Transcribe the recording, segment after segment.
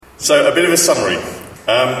So, a bit of a summary.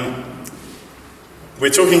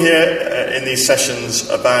 We're talking here in these sessions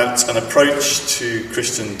about an approach to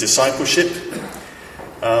Christian discipleship,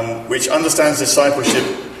 which understands discipleship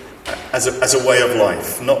as a way of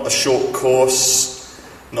life, not a short course,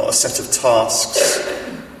 not a set of tasks,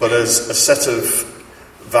 but as a set of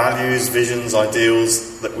values, visions,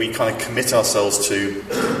 ideals that we kind of commit ourselves to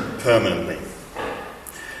permanently.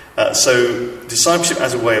 So discipleship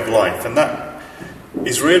as a way of life, and that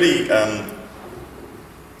is really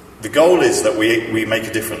the goal is that we make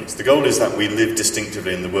a difference. The goal is that we live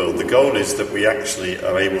distinctively in the world. The goal is that we actually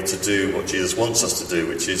are able to do what Jesus wants us to do,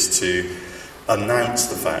 which is to announce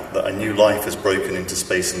the fact that a new life has broken into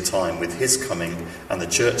space and time. With his coming and the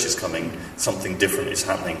church is coming, something different is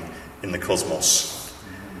happening in the cosmos.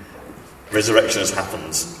 Resurrection has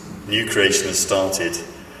happened, new creation has started,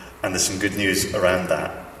 and there's some good news around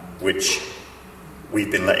that, which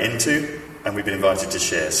we've been let into and we've been invited to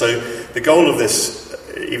share. So the goal of this,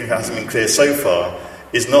 even if it hasn't been clear so far,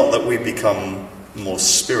 is not that we become more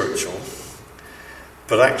spiritual,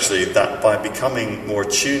 but actually that by becoming more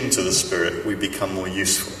attuned to the Spirit, we become more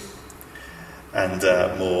useful and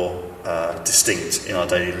more distinct in our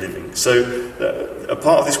daily living. So a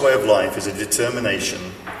part of this way of life is a determination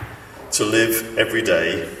to live every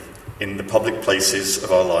day in the public places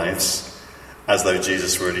of our lives as though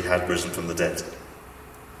Jesus really had risen from the dead.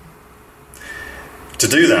 To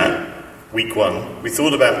do that, week one, we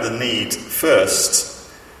thought about the need first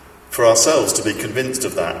for ourselves to be convinced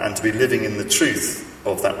of that and to be living in the truth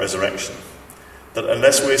of that resurrection. That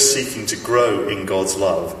unless we're seeking to grow in God's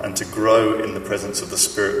love and to grow in the presence of the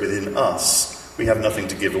Spirit within us, we have nothing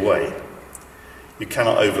to give away. You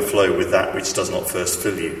cannot overflow with that which does not first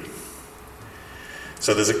fill you.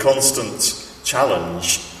 So there's a constant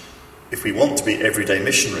challenge, if we want to be everyday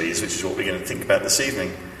missionaries, which is what we're going to think about this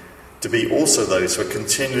evening, to be also those who are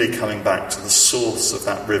continually coming back to the source of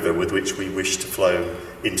that river with which we wish to flow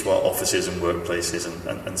into our offices and workplaces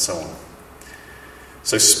and so on.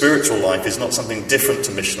 So spiritual life is not something different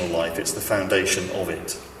to missional life, it's the foundation of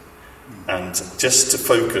it. And just to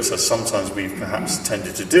focus, as sometimes we've perhaps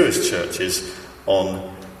tended to do as churches,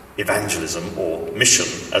 on evangelism or mission,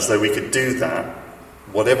 as though we could do that,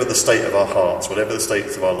 whatever the state of our hearts, whatever the state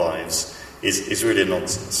of our lives, is really a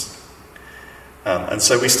nonsense. And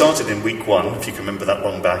so we started in week one, if you can remember that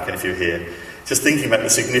long back and if you're here, just thinking about the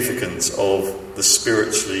significance of the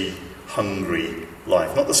spiritually hungry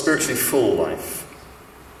life, not the spiritually full life,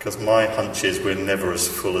 because my hunch is we're never as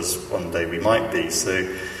full as one day we might be.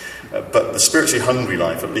 So, but the spiritually hungry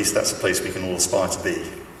life, at least that's a place we can all aspire to be.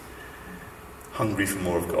 Hungry for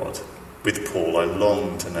more of God. With Paul, I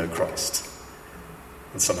long to know Christ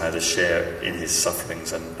and somehow to share in his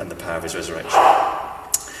sufferings and the power of his resurrection.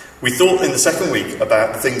 We thought in the second week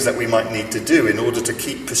about the things that we might need to do in order to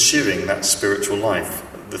keep pursuing that spiritual life,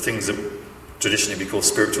 the things that traditionally we call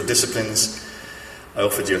spiritual disciplines. I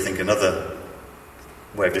offered you, I think, another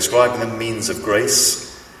way of describing them, means of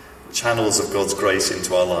grace, channels of God's grace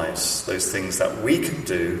into our lives, those things that we can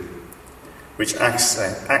do which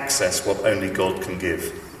access what only God can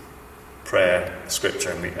give. Prayer,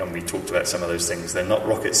 scripture, and we talked about some of those things. They're not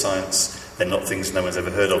rocket science, they're not things no one's ever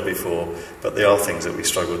heard of before, but they are things that we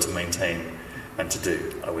struggle to maintain and to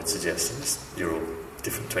do, I would suggest. You're all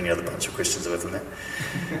different to any other bunch of Christians I've ever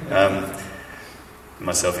met,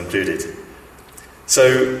 myself included.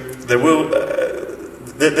 So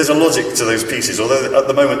there's a logic to those pieces, although at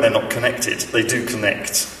the moment they're not connected. They do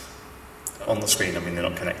connect on the screen, they're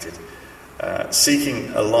not connected. Seeking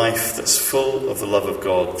a life that's full of the love of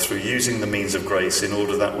God through using the means of grace in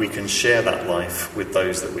order that we can share that life with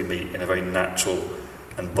those that we meet in a very natural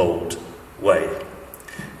and bold way.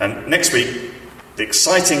 And next week, the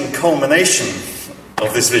exciting culmination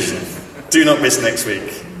of this vision, do not miss next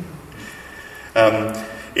week,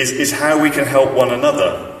 is how we can help one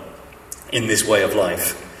another in this way of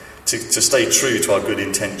life to stay true to our good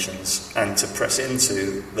intentions and to press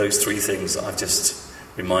into those three things that I've just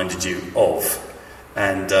reminded you of.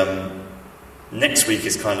 And next week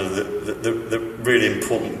is kind of the really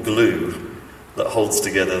important glue that holds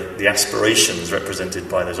together the aspirations represented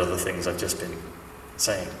by those other things I've just been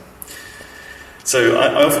saying. So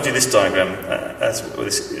I offered you this diagram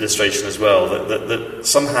this illustration as well, that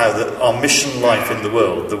somehow that our mission life in the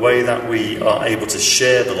world, the way that we are able to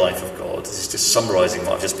share the life of God, this is just summarising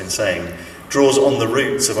what I've just been saying, draws on the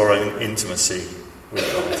roots of our own intimacy with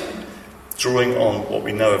God. Drawing on what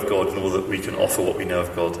we know of God in order that we can offer what we know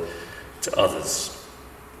of God to others.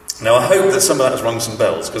 Now I hope that some of that has rung some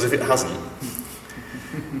bells, because if it hasn't,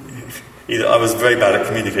 either I was very bad at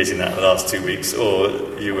communicating that the last 2 weeks,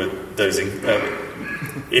 or you were dozing.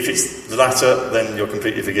 If it's the latter, then you're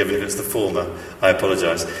completely forgiven. If it's the former, I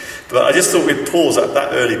apologise. But I just thought we'd pause at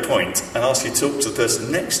that early point and ask you to talk to the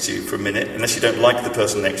person next to you for a minute, unless you don't like the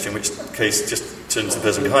person next to you, in which case just turn to the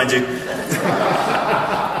person behind you.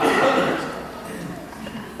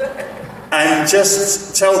 And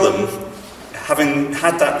just tell them, having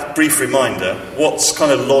had that brief reminder, what's kind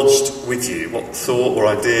of lodged with you, what thought or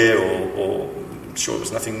idea, or I'm sure it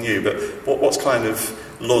was nothing new, but what's kind of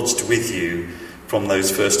lodged with you from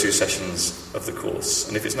those first 2 sessions of the course.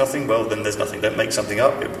 And if it's nothing, well, then there's nothing. Don't make something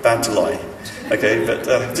up, you're bound to lie. Okay, but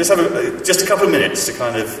just have just a couple of minutes to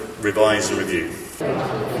kind of revise and review.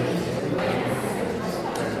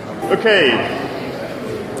 Okay.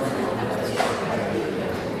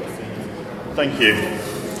 Thank you.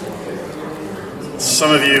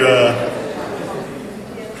 Some of you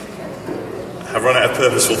have run out of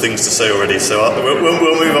purposeful things to say already, so we'll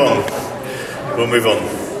move on. We'll move on.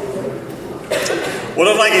 What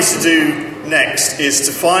I'd like you to do next is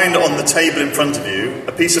to find on the table in front of you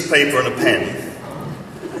a piece of paper and a pen.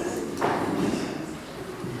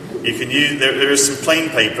 You can use there is some plain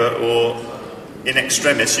paper, or in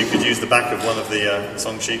extremis you could use the back of one of the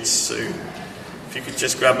song sheets. So if you could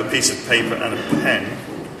just grab a piece of paper and a pen.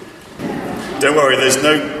 Don't worry, there's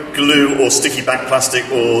no glue or sticky back plastic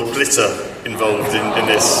or glitter involved in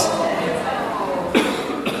this.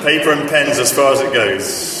 Paper and pens as far as it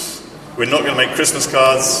goes. We're not going to make Christmas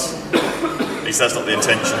cards, at least that's not the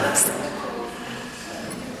intention.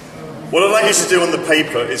 What I'd like you to do on the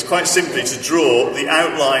paper is quite simply to draw the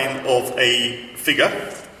outline of a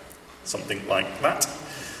figure, something like that.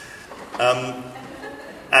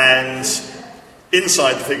 And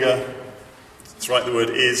inside the figure, to write the word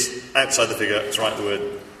is, outside the figure, to write the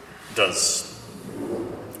word does.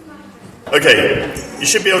 Okay, you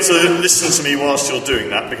should be able to listen to me whilst you're doing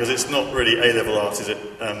that, because it's not really A-level art, is it?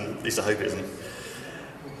 At least I hope it isn't.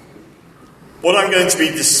 What I'm going to be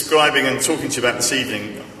describing and talking to you about this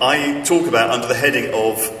evening, I talk about under the heading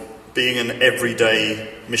of being an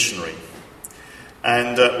everyday missionary.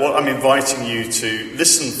 And what I'm inviting you to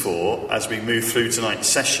listen for as we move through tonight's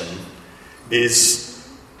session is,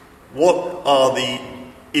 what are the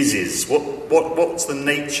ises? What's the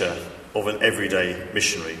nature of an everyday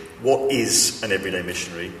missionary? What is an everyday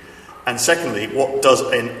missionary? And secondly, what does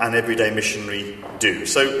an everyday missionary do?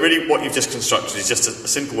 So really what you've just constructed is just a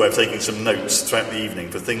simple way of taking some notes throughout the evening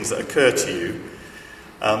for things that occur to you.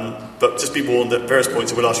 But just be warned that at various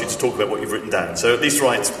points I will ask you to talk about what you've written down. So at least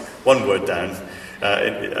write one word down,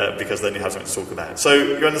 because then you have something to talk about. So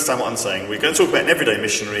you understand what I'm saying. We're going to talk about an everyday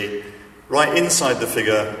missionary. Right inside the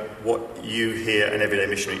figure, what you hear an everyday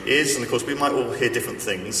missionary is, and of course we might all hear different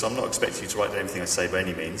things, so I'm not expecting you to write down everything I say by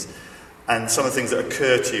any means, and some of the things that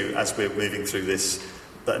occur to you as we're moving through this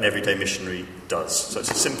that an everyday missionary does. So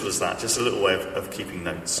it's as simple as that, just a little way of keeping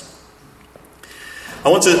notes. I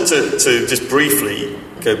want to just briefly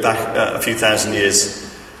go back a few thousand years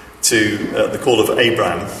to the call of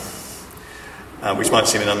Abraham, which might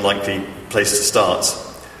seem an unlikely place to start,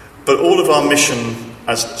 but all of our mission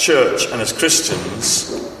as church and as Christians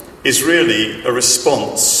is really a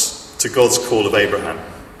response to God's call of Abraham.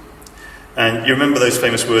 And you remember those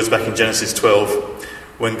famous words back in Genesis 12,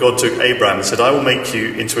 when God took Abraham and said, I will make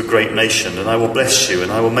you into a great nation, and I will bless you,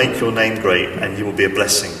 and I will make your name great, and you will be a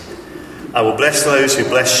blessing. I will bless those who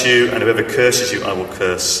bless you, and whoever curses you I will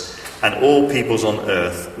curse, and all peoples on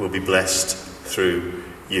earth will be blessed through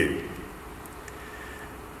you.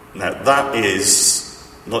 Now that is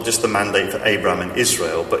not just the mandate for Abraham and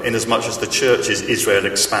Israel, but inasmuch as the church is Israel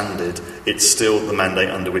expanded, it's still the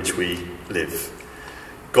mandate under which we live.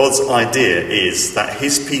 God's idea is that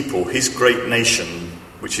his people, his great nation,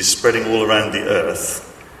 which is spreading all around the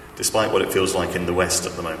earth, despite what it feels like in the West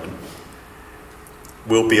at the moment,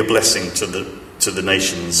 will be a blessing to the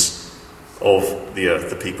nations of the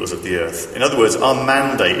earth, the peoples of the earth. In other words, our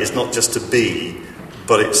mandate is not just to be,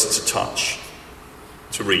 but it's to touch,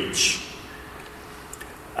 to reach.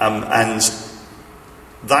 And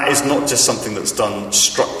that is not just something that's done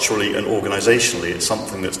structurally and organisationally, it's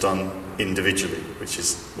something that's done individually, which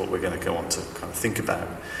is what we're going to go on to kind of think about.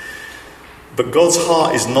 But God's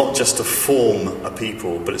heart is not just to form a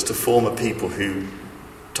people, but it's to form a people who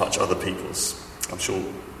touch other peoples. I'm sure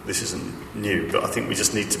this isn't new, but I think we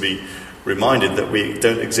just need to be reminded that we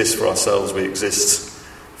don't exist for ourselves, we exist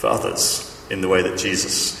for others in the way that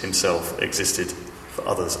Jesus himself existed for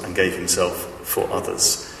others and gave himself for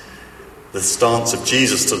others. The stance of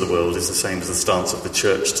Jesus to the world is the same as the stance of the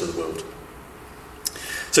church to the world.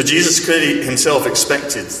 So Jesus clearly himself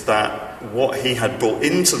expected that what he had brought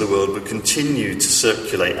into the world would continue to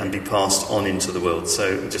circulate and be passed on into the world.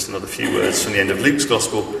 So just another few words from the end of Luke's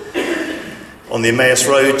Gospel. On the Emmaus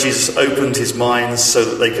Road, Jesus opened his minds so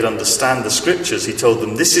that they could understand the scriptures. He told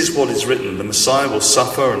them, "This is what is written, the Messiah will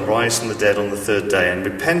suffer and rise from the dead on the third day, and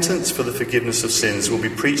repentance for the forgiveness of sins will be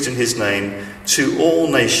preached in his name to all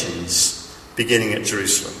nations, beginning at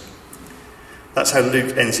Jerusalem." That's how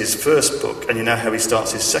Luke ends his first book, and you know how he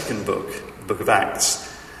starts his second book, the book of Acts,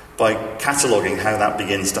 by cataloguing how that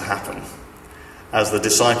begins to happen. As the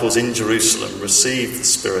disciples in Jerusalem receive the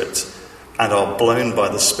Spirit and are blown by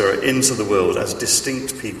the Spirit into the world as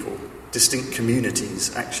distinct people, distinct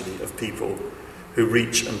communities, actually, of people who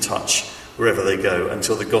reach and touch wherever they go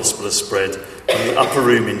until the gospel is spread from the upper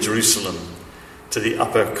room in Jerusalem to the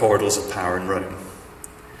upper corridors of power in Rome.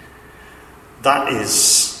 That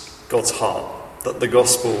is God's heart, that the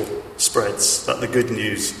gospel spreads, that the good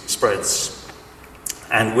news spreads.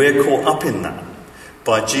 And we're caught up in that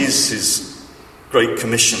by Jesus' Great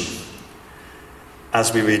Commission,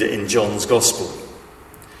 as we read it in John's Gospel.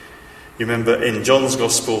 You remember in John's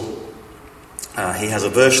Gospel, he has a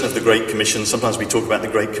version of the Great Commission. Sometimes we talk about the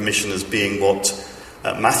Great Commission as being what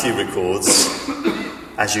Matthew records: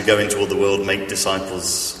 as you go into all the world, make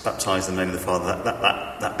disciples, baptize in the name of the Father,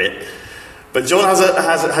 that bit. But John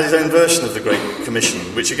has his own version of the Great Commission,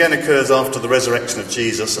 which again occurs after the resurrection of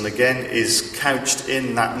Jesus, and again is couched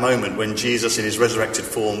in that moment when Jesus, in his resurrected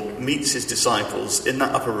form, meets his disciples in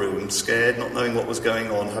that upper room, scared, not knowing what was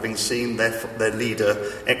going on, having seen their leader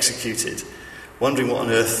executed, wondering what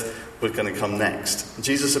on earth was going to come next. And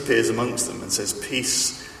Jesus appears amongst them and says,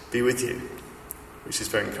 "Peace be with you," which is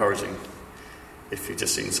very encouraging. If you've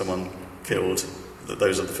just seen someone killed, that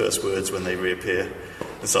those are the first words when they reappear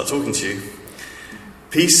and start talking to you.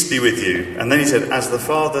 "Peace be with you." And then he said, "As the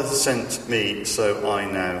Father sent me, so I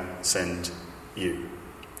now send you."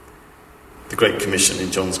 The Great Commission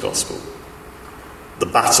in John's Gospel. The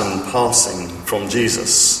baton passing from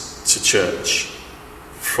Jesus to church,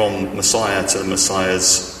 from Messiah to the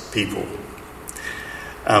Messiah's people.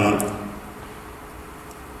 The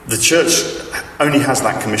church only has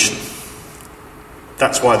that commission.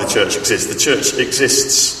 That's why the church exists. The church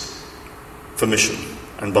exists for mission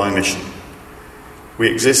and by mission. We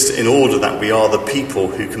exist in order that we are the people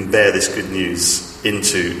who can bear this good news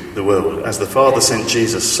into the world. As the Father sent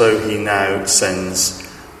Jesus, so he now sends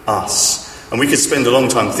us. And we could spend a long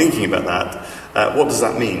time thinking about that. What does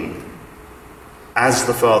that mean? As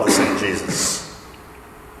the Father sent Jesus.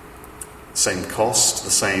 Same cost, the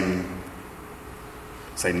same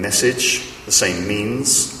message, the same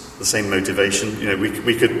means, the same motivation. You know,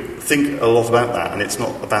 we could think a lot about that, and it's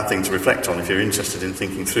not a bad thing to reflect on if you're interested in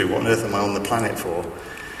thinking through what on earth am I on the planet for.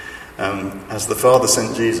 As the Father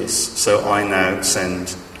sent Jesus, so I now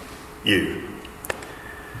send you.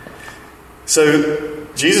 So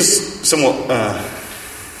Jesus, somewhat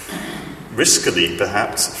riskily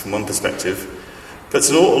perhaps from one perspective, puts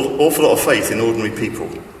an awful lot of faith in ordinary people.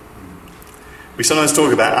 We sometimes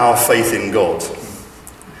talk about our faith in God.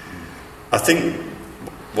 I think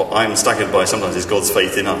what I'm staggered by sometimes is God's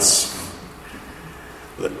faith in us.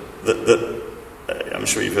 That I'm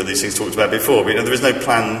sure you've heard these things talked about before, but there is no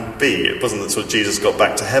plan B. It wasn't that sort of Jesus got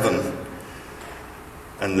back to heaven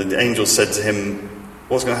and the angel said to him,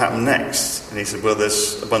 "What's going to happen next?" And he said, "Well,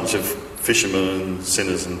 there's a bunch of fishermen and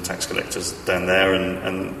sinners and tax collectors down there,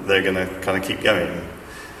 and they're going to kind of keep going."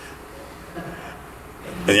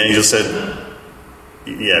 And the angel said,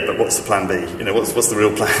 "Yeah, but what's the plan B? You know, what's the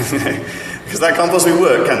real plan?" Because that can't possibly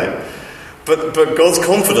work, can it? But God's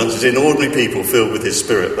confidence is in ordinary people filled with his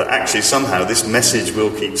Spirit, that actually somehow this message will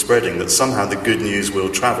keep spreading, that somehow the good news will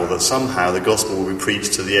travel, that somehow the gospel will be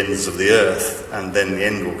preached to the ends of the earth, and then the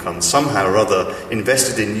end will come. Somehow or other,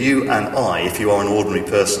 invested in you and I, if you are an ordinary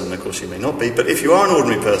person, and of course you may not be, but if you are an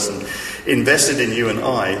ordinary person, invested in you and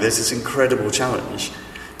I, there's this incredible challenge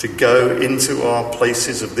to go into our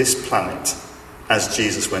places of this planet as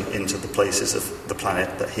Jesus went into the places of the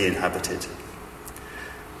planet that he inhabited.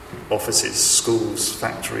 Offices, schools,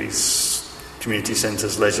 factories, community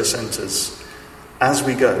centres, leisure centres. As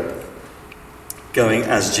we go, going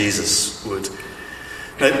as Jesus would.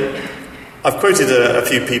 Now, I've quoted a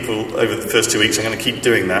few people over the first 2 weeks. I'm going to keep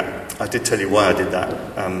doing that. I did tell you why I did that,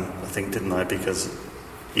 I think, didn't I? Because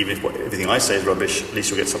even if everything I say is rubbish, at least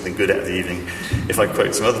you'll get something good out of the evening if I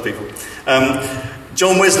quote some other people.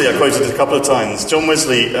 John Wesley, I quoted a couple of times. John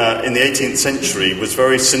Wesley, in the 18th century, was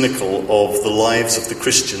very cynical of the lives of the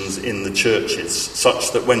Christians in the churches,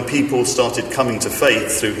 such that when people started coming to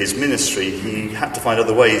faith through his ministry, he had to find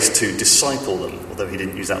other ways to disciple them, although he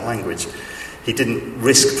didn't use that language. He didn't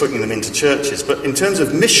risk putting them into churches. But in terms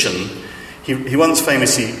of mission, he once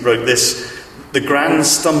famously wrote this: "The grand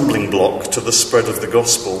stumbling block to the spread of the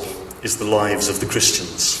gospel is the lives of the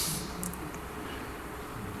Christians."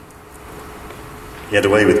 He had a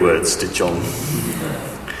way with words, did John.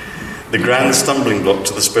 The grand stumbling block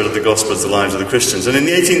to the spread of the gospel is the lives of the Christians. And in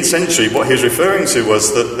the 18th century, what he was referring to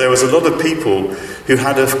was that there was a lot of people who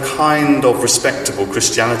had a kind of respectable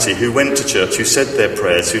Christianity, who went to church, who said their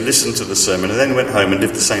prayers, who listened to the sermon, and then went home and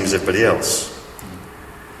lived the same as everybody else.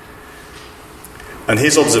 And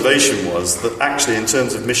his observation was that actually, in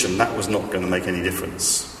terms of mission, that was not going to make any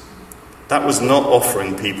difference. That was not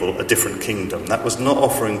offering people a different kingdom. That was not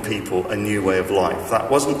offering people a new way of life. That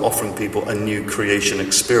wasn't offering people a new creation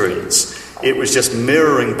experience. It was just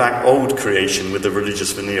mirroring back old creation with a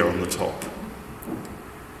religious veneer on the top.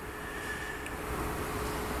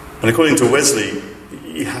 And according to Wesley,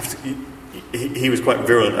 he was quite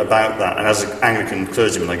virulent about that. And as an Anglican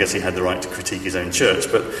clergyman, I guess he had the right to critique his own church.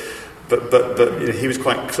 But he was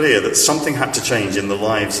quite clear that something had to change in the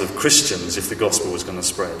lives of Christians if the gospel was going to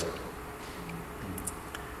spread.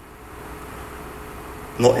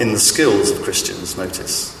 Not in the skills of Christians,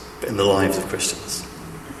 notice, but in the lives of Christians.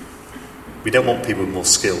 We don't want people with more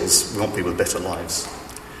skills, we want people with better lives.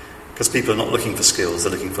 Because people are not looking for skills,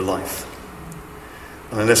 they're looking for life.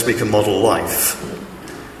 And unless we can model life,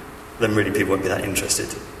 then really people won't be that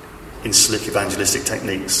interested in slick evangelistic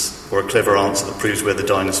techniques or a clever answer that proves where the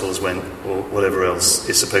dinosaurs went or whatever else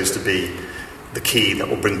is supposed to be the key that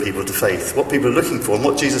will bring people to faith. What people are looking for and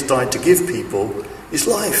what Jesus died to give people is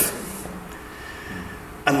life.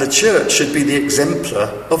 And the church should be the exemplar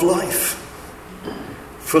of life,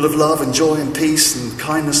 full of love and joy and peace and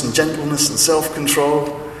kindness and gentleness and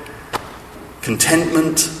self-control,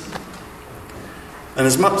 contentment. And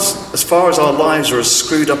as far as our lives are as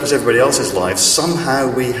screwed up as everybody else's lives,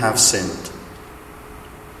 somehow we have sinned.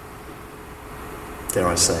 Dare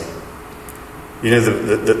I say. You know,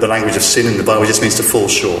 the language of sin in the Bible just means to fall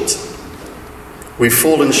short. We've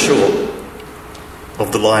fallen short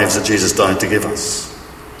of the lives that Jesus died to give us.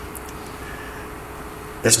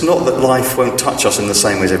 It's not that life won't touch us in the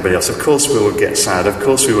same way as everybody else. Of course we will get sad, of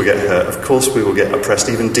course we will get hurt, of course we will get oppressed,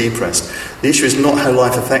 even depressed. The issue is not how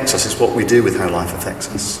life affects us, it's what we do with how life affects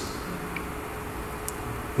us.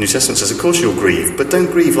 The New Testament says, of course you'll grieve, but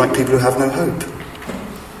don't grieve like people who have no hope,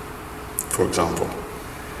 for example.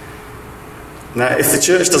 Now, if the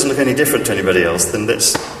church doesn't look any different to anybody else, then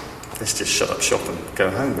let's just shut up shop and go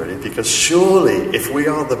home, really, because surely if we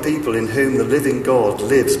are the people in whom the living God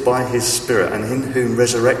lives by his Spirit and in whom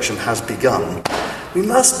resurrection has begun, we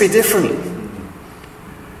must be different.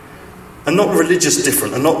 And not religious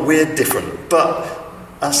different, and not weird different, but,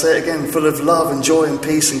 I say it again, full of love and joy and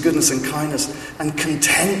peace and goodness and kindness and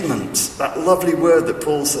contentment, that lovely word that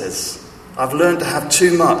Paul says. I've learned to have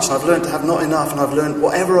too much, and I've learned to have not enough, and I've learned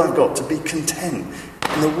whatever I've got to be content.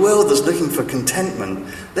 In the world that's looking for contentment,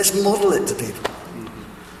 let's model it to people.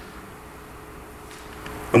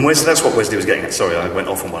 And that's what Wesley was getting at. Sorry, I went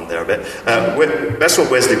off on one there a bit. That's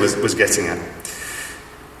what Wesley was getting at.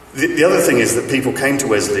 The other thing is that people came to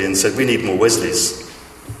Wesley and said, we need more Wesleys.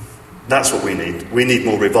 That's what we need. We need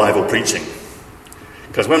more revival preaching.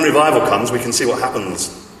 Because when revival comes, we can see what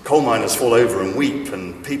happens. Coal miners fall over and weep,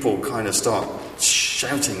 and people kind of start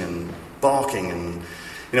shouting and barking and...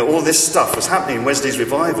 You know, all this stuff was happening in Wesley's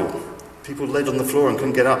revival. People laid on the floor and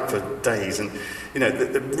couldn't get up for days. And, you know,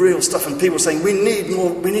 the real stuff. And people saying, we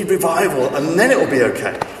need revival, and then it'll be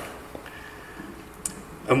okay.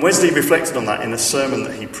 And Wesley reflected on that in a sermon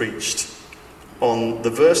that he preached on the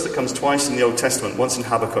verse that comes twice in the Old Testament, once in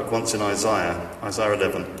Habakkuk, once in Isaiah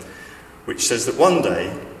 11, which says that one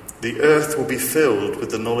day the earth will be filled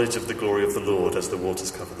with the knowledge of the glory of the Lord as the waters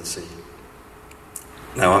cover the sea.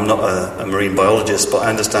 Now, I'm not a marine biologist, but I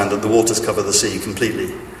understand that the waters cover the sea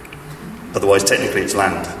completely. Otherwise, technically, it's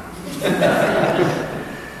land.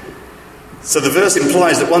 So the verse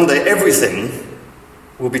implies that one day everything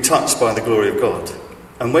will be touched by the glory of God.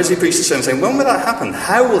 And Wesley preached a sermon saying, when will that happen?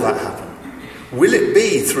 How will that happen? Will it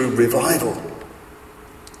be through revival?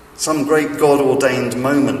 Some great God-ordained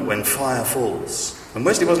moment when fire falls. And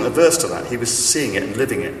Wesley wasn't averse to that. He was seeing it and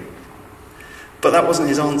living it. But that wasn't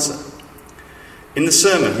his answer. In the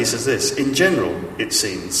sermon, he says this: in general, it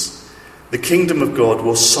seems, the kingdom of God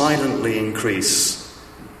will silently increase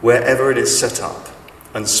wherever it is set up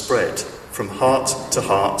and spread from heart to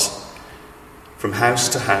heart, from house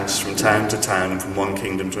to house, from town to town, and from one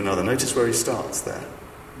kingdom to another. Notice where he starts there.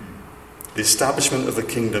 The establishment of the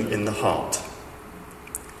kingdom in the heart,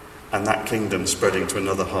 and that kingdom spreading to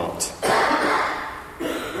another heart,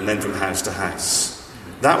 and then from house to house.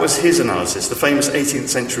 That was his analysis, the famous 18th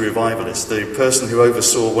century revivalist, the person who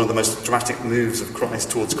oversaw one of the most dramatic moves of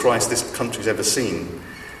Christ towards Christ this country's ever seen.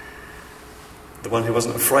 the one who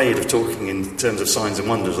wasn't afraid of talking in terms of signs and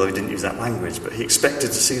wonders, although he didn't use that language, but he expected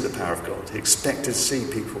to see the power of God. He expected to see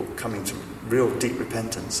people coming to real deep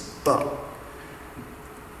repentance. But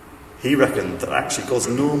he reckoned that actually God's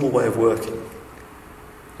normal way of working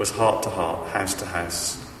was heart to heart, house to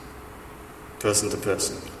house, person to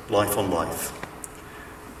person, life on life.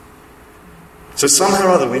 So somehow or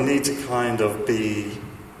other we need to kind of be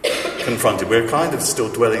confronted. We're kind of still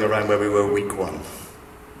dwelling around where we were week one.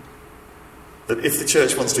 That if the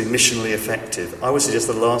church wants to be missionally effective, I would suggest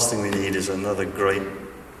the last thing we need is another great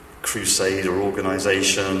crusade or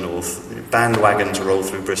organisation or bandwagon to roll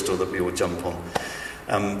through Bristol that we all jump on.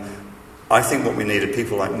 I think what we need are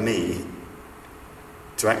people like me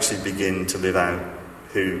to actually begin to live out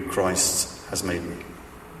who Christ has made me.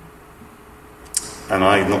 And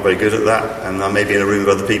I'm not very good at that, and I may be in a room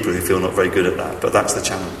with other people who feel not very good at that, but that's the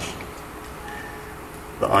challenge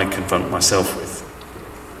that I confront myself with.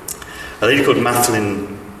 A lady called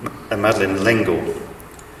Madeleine L'Engle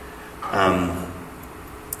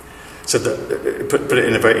said that, put it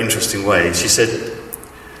in a very interesting way. She said,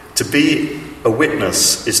 to be a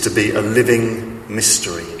witness is to be a living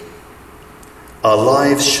mystery. Our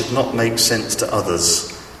lives should not make sense to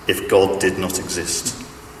others if God did not exist.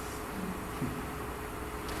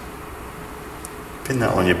 Pin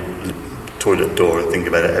that on your toilet door and think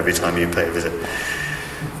about it every time you pay a visit.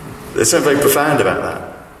 There's something very profound about that.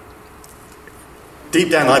 Deep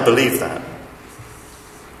down I believe that,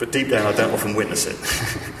 but deep down I don't often witness it.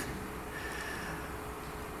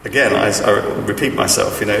 Again, I repeat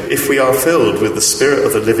myself, if we are filled with the Spirit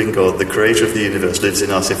of the living God, the creator of the universe lives in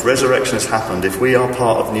us, if resurrection has happened, if we are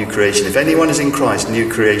part of new creation, if anyone is in Christ, new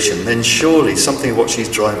creation, then surely something of what she's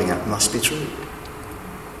driving at must be true.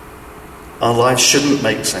 Our lives shouldn't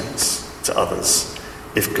make sense to others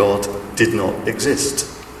if God did not exist.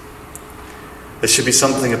 There should be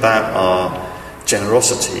something about our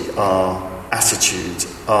generosity, our attitude,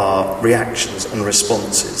 our reactions and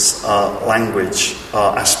responses, our language,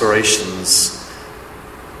 our aspirations,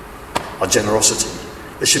 our generosity.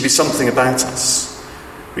 There should be something about us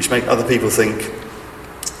which make other people think,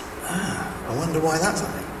 I wonder why that's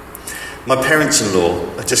happening. My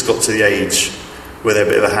parents-in-law have just got to the age where they're a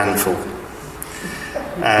bit of a handful.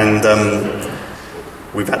 And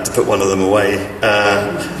we've had to put one of them away.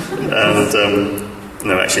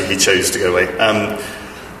 No, actually, he chose to go away.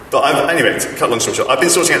 But anyway, to cut long story short, I've been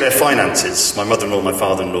sorting out their finances, my mother-in-law, my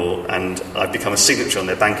father-in-law, and I've become a signatory on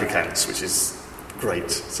their bank accounts, which is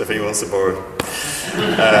great. So if anyone wants to borrow.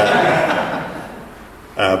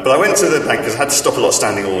 But I went to the bank because I had to stop a lot of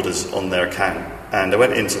standing orders on their account. And I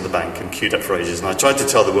went into the bank and queued up for ages, and I tried to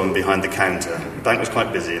tell the woman behind the counter. The bank was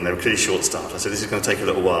quite busy and they were clearly short-staffed. I said, this is going to take a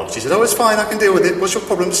little while. She said, oh, it's fine, I can deal with it. What's your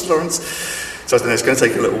problem, Mr. Lawrence? So I said, no, it's going to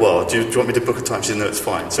take a little while. Do you want me to book a time? She said, no, it's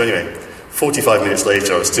fine. So anyway, 45 minutes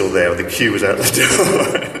later I was still there, the queue was out the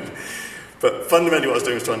door. But fundamentally what I was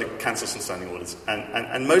doing was trying to cancel some standing orders.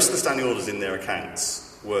 And most of the standing orders in their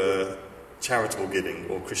accounts were charitable giving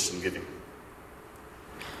or Christian giving.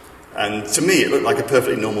 And to me it looked like a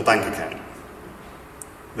perfectly normal bank account.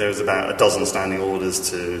 There was about a dozen standing orders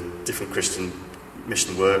to different Christian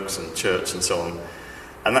mission works and church and so on.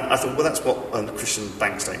 And I thought, well, that's what a Christian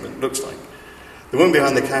bank statement looks like. The woman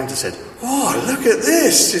behind the counter said, oh, look at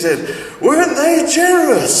this. She said, weren't they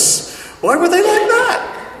generous? Why were they like that?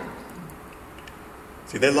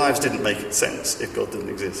 See, their lives didn't make sense if God didn't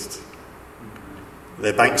exist.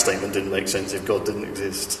 Their bank statement didn't make sense if God didn't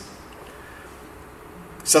exist.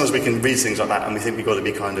 Sometimes we can read things like that and we think we've got to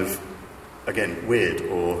be kind of, again, weird,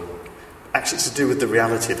 or actually it's to do with the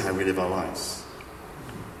reality of how we live our lives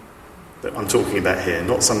that I'm talking about here,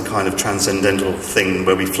 not some kind of transcendental thing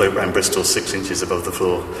where we float around Bristol 6 inches above the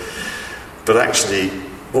floor, but actually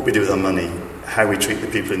what we do with our money, how we treat the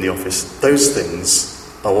people in the office, those things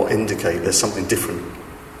are what indicate there's something different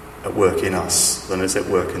at work in us than is at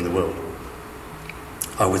work in the world,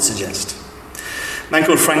 I would suggest. A man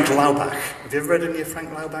called Frank Laubach. Have you ever read any of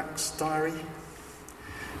Frank Laubach's diary?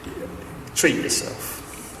 Treat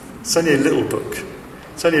yourself. It's only a little book.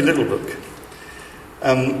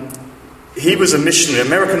 He was a missionary,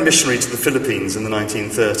 American missionary to the Philippines in the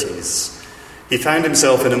 1930s. He found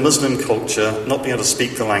himself in a Muslim culture, not being able to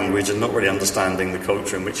speak the language and not really understanding the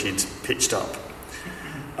culture in which he'd pitched up.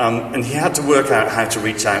 And he had to work out how to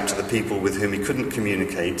reach out to the people with whom he couldn't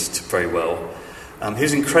communicate very well. He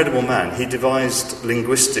was an incredible man. He devised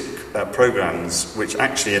linguistic programs which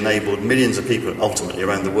actually enabled millions of people ultimately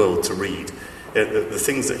around the world to read. The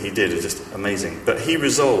things that he did are just amazing. But he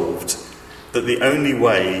resolved that the only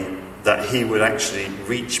way that he would actually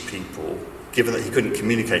reach people, given that he couldn't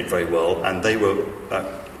communicate very well and they were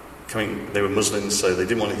They were Muslims, so they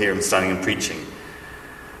didn't want to hear him standing and preaching.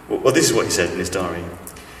 Well, this is what he said in his diary.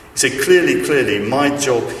 He said, clearly, my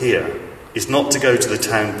job here is not to go to the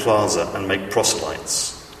town plaza and make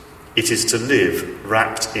proselytes. It is to live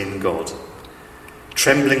wrapped in God,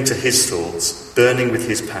 trembling to his thoughts, burning with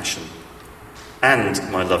his passion. And,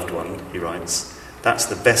 my loved one, he writes, that's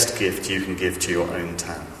the best gift you can give to your own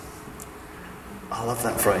town. I love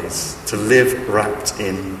that phrase, to live wrapped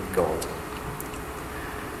in God.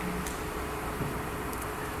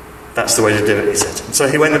 That's the way to do it, he said. And so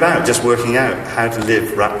he went about just working out how to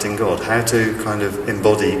live wrapped in God, how to kind of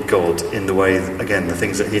embody God in the way, again, the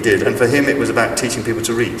things that he did. And for him, it was about teaching people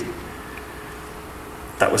to read.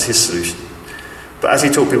 That was his solution. But as he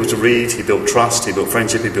taught people to read, he built trust, he built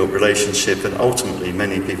friendship, he built relationship, and ultimately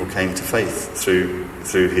many people came to faith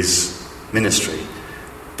through his ministry.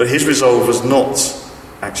 But his resolve was not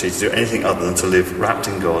actually to do anything other than to live wrapped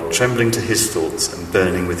in God, trembling to his thoughts and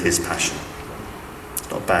burning with his passion.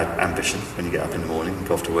 Not a bad ambition when you get up in the morning and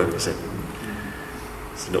go off to work, is it?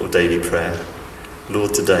 It's a little daily prayer.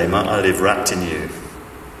 Lord, today might I live wrapped in you,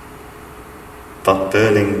 but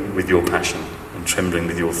burning with your passion and trembling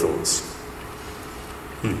with your thoughts.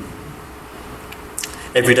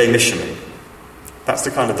 Everyday missionary. That's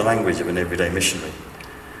the kind of the language of an everyday missionary.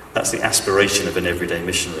 That's the aspiration of an everyday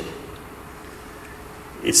missionary.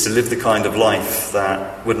 It's to live the kind of life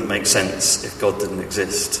that wouldn't make sense if God didn't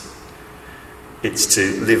exist. It's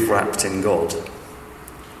to live wrapped in God.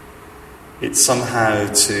 It's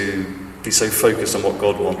somehow to be so focused on what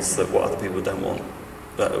God wants that what other people don't want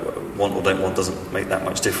or don't want doesn't make that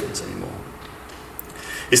much difference anymore.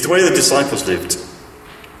 It's the way the disciples lived.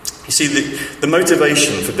 You see, the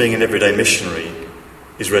motivation for being an everyday missionary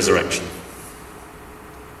is resurrection.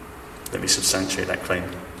 Let me substantiate that claim.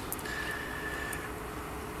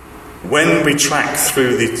 When we track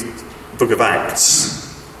through the book of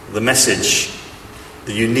Acts, the message,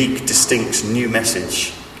 the unique, distinct, new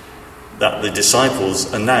message that the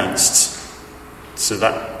disciples announced to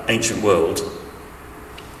that ancient world,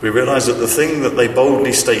 we realise that the thing that they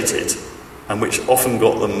boldly stated, and which often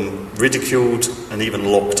got them ridiculed and even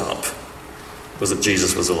locked up, was that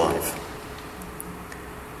Jesus was alive.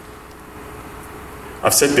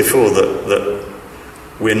 I've said before that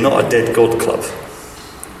we're not a dead God club.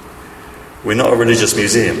 We're not a religious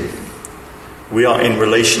museum. We are in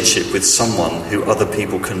relationship with someone who other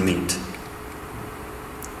people can meet.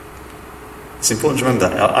 It's important to remember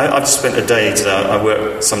that. I've spent a day today, I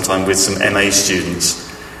work sometime with some MA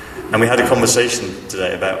students, and we had a conversation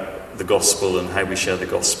today about the gospel and how we share the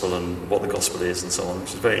gospel and what the gospel is and so on,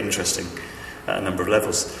 which is very interesting at a number of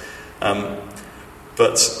levels.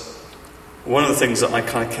 But one of the things that I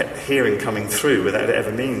kind of kept hearing coming through without it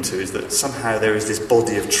ever meaning to is that somehow there is this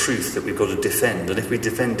body of truth that we've got to defend, and if we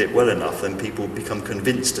defend it well enough, then people become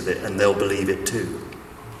convinced of it and they'll believe it too.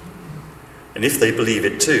 And if they believe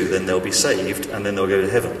it too, then they'll be saved and then they'll go to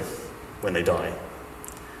heaven when they die,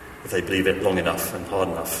 if they believe it long enough and hard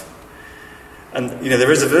enough. And,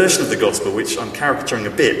 there is a version of the gospel, which I'm caricaturing a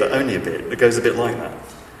bit, but only a bit, that goes a bit like that.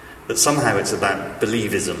 That somehow it's about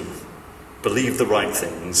believism. Believe the right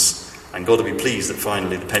things, and God will be pleased that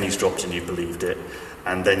finally the penny's dropped and you believed it,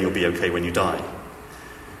 and then you'll be okay when you die.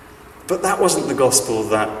 But that wasn't the gospel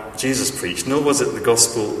that Jesus preached, nor was it the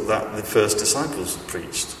gospel that the first disciples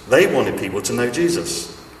preached. They wanted people to know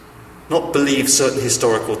Jesus, not believe certain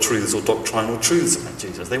historical truths or doctrinal truths about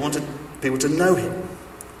Jesus. They wanted people to know him,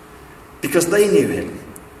 because they knew him.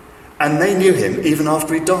 And they knew him even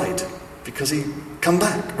after he died, because he'd come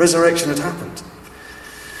back. Resurrection had happened.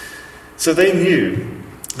 So they knew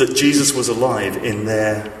that Jesus was alive in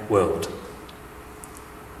their world.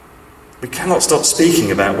 We cannot stop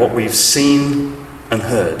speaking about what we've seen and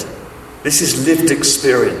heard. This is lived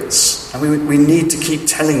experience. And we need to keep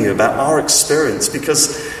telling you about our experience,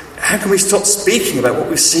 because how can we stop speaking about what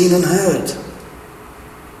we've seen and heard?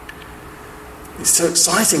 It's so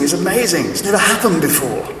exciting, it's amazing, it's never happened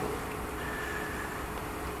before.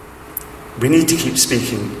 We need to keep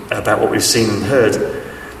speaking about what we've seen and heard.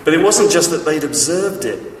 But it wasn't just that they'd observed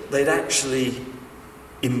it, they'd actually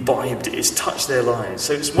imbibed it. It's touched their lives.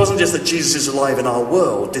 So it wasn't just that Jesus is alive in our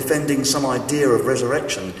world, defending some idea of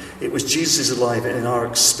resurrection. It was Jesus is alive in our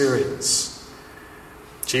experience.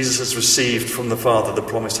 Jesus has received from the Father the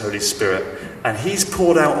promised Holy Spirit, and he's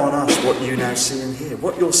poured out on us what you now see and hear.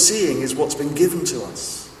 What you're seeing is what's been given to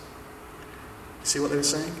us. See what they were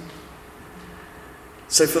saying?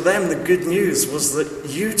 So for them, the good news was that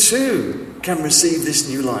you too can receive this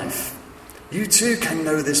new life. You too can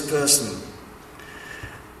know this person.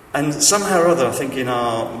 And somehow or other, I think in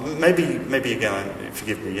our, maybe again,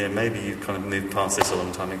 forgive me, maybe you kind of moved past this a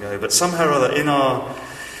long time ago, but somehow or other in our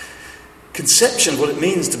conception of what it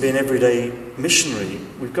means to be an everyday missionary,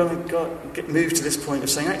 we've got to move to this point of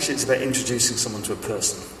saying, actually, it's about introducing someone to a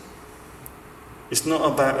person. It's not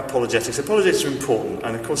about apologetics. Apologetics are important,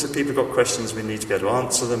 and of course, if people have got questions, we need to be able to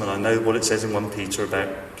answer them, and I know what it says in 1 Peter about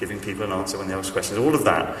giving people an answer when they ask questions, all of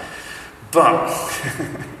that. But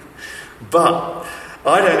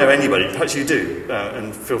I don't know anybody, perhaps you do,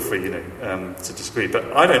 and feel free, to disagree,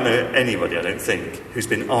 but I don't know anybody, I don't think, who's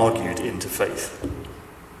been argued into faith.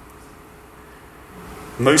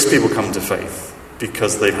 Most people come to faith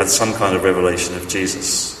because they've had some kind of revelation of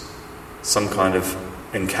Jesus, some kind of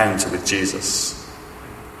encounter with Jesus,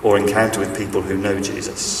 or encounter with people who know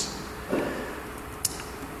Jesus.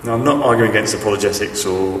 Now, I'm not arguing against apologetics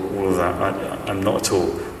or all of that, I'm not at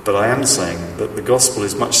all, but I am saying that the gospel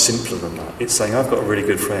is much simpler than that. It's saying, I've got a really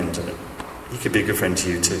good friend, and he could be a good friend to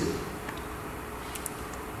you too.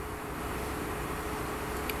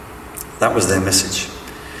 That was their message.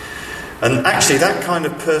 And actually, that kind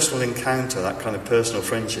of personal encounter, that kind of personal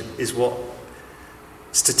friendship, is what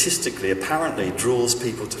statistically, apparently, draws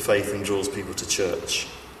people to faith and draws people to church.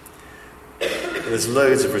 There's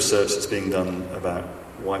loads of research that's being done about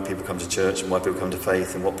why people come to church and why people come to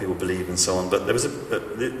faith and what people believe and so on. But there was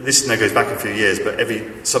this now goes back a few years, but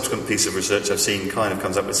every subsequent piece of research I've seen kind of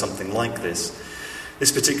comes up with something like this.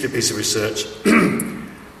 This particular piece of research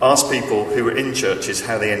asked people who were in churches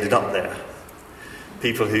how they ended up there.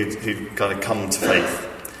 People who kind of come to faith.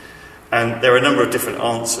 And there are a number of different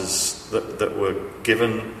answers that were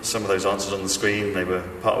given. Some of those answers on the screen. They were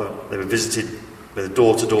visited with a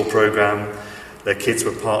door-to-door program. Their kids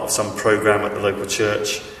were part of some program at the local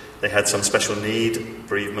church. They had some special need,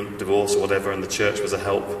 bereavement, divorce, or whatever, and the church was a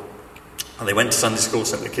help. And they went to Sunday school,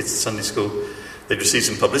 sent their kids to Sunday school. They'd received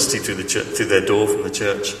some publicity through their door from the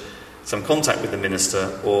church, some contact with the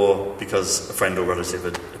minister, or because a friend or relative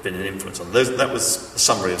had been an influence on them. That was a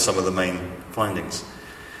summary of some of the main findings.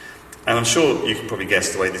 And I'm sure you can probably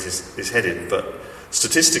guess the way this is headed, but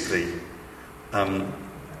statistically,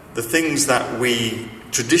 the things that we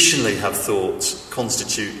traditionally have thought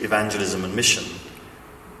constitute evangelism and mission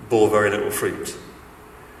bore very little fruit.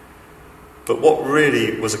 But what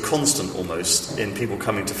really was a constant almost in people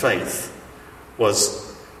coming to faith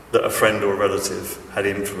was that a friend or a relative had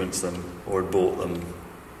influenced them or had bought them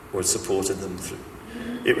or had supported them through.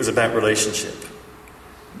 It was about relationship.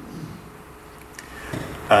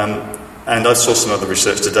 And I saw some other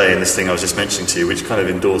research today in this thing I was just mentioning to you, which kind of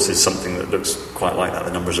endorses something that looks quite like that.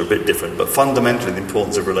 The numbers are a bit different, but fundamentally the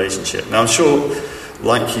importance of relationship. Now, I'm sure,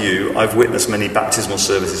 like you, I've witnessed many baptismal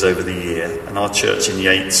services over the year, and our church in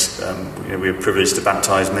Yates, we were privileged to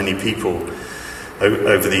baptise many people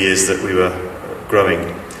over the years that we were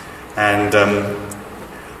growing. And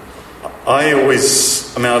I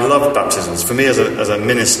love baptisms. For me, as a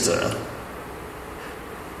minister,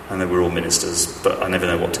 I know we're all ministers, but I never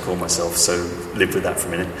know what to call myself, so live with that for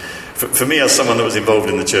a minute. For me, as someone that was involved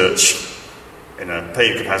in the church in a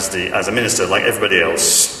paid capacity as a minister, like everybody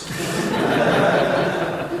else,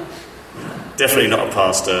 definitely not a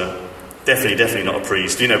pastor, definitely not a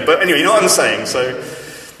priest, But anyway, you know what I'm saying? So,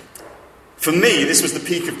 for me, this was the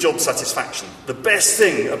peak of job satisfaction. The best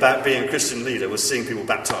thing about being a Christian leader was seeing people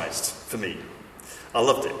baptised, for me. I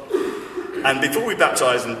loved it. And before we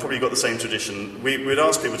baptised, and probably got the same tradition, we'd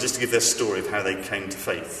ask people just to give their story of how they came to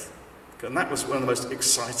faith. And that was one of the most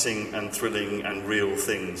exciting and thrilling and real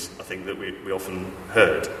things, I think, that we often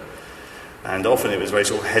heard. And often it was very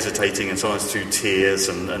sort of hesitating and sometimes through tears,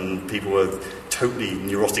 and people were totally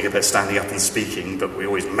neurotic about standing up and speaking, but we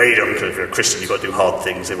always made them, because if you're a Christian you've got to do hard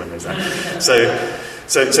things, everyone knows that. So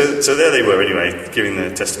there they were anyway, giving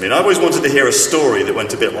their testimony. And I always wanted to hear a story that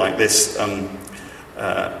went a bit like this.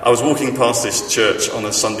 I was walking past this church on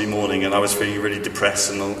a Sunday morning, and I was feeling really depressed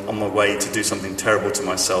and on my way to do something terrible to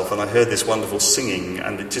myself, and I heard this wonderful singing,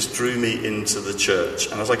 and it just drew me into the church.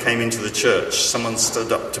 And as I came into the church, someone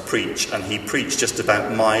stood up to preach, and he preached just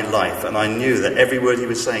about my life, and I knew that every word he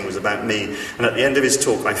was saying was about me. And at the end of his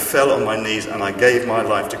talk, I fell on my knees and I gave my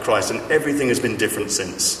life to Christ, and everything has been different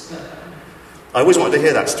since. I always wanted to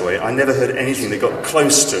hear that story. I never heard anything that got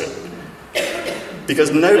close to it, because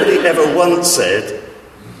nobody ever once said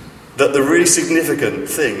that the really significant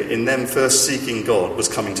thing in them first seeking God was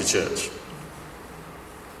coming to church.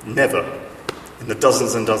 Never. In the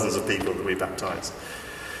dozens and dozens of people that we baptised.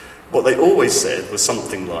 What they always said was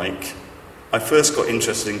something like, I first got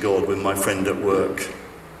interested in God when my friend at work, ...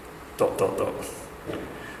 or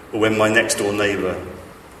when my next door neighbour, ...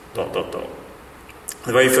 The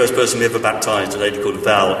very first person we ever baptised, a lady called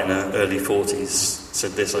Val in her early 40s,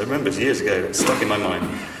 said this. I remember it years ago, it stuck in my mind.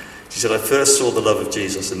 She said, I first saw the love of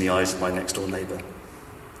Jesus in the eyes of my next door neighbour.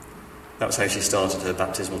 That was how she started her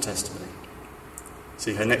baptismal testimony.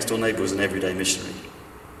 See, her next door neighbour was an everyday missionary.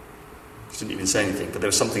 She didn't even say anything, but there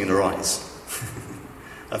was something in her eyes.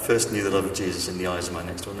 I first knew the love of Jesus in the eyes of my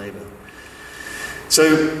next door neighbour.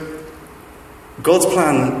 So, God's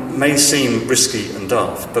plan may seem risky and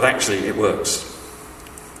daft, but actually it works.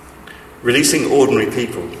 Releasing ordinary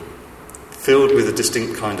people, filled with a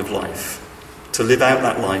distinct kind of life, to live out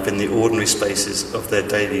that life in the ordinary spaces of their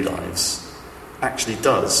daily lives, actually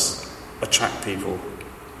does attract people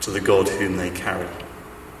to the God whom they carry.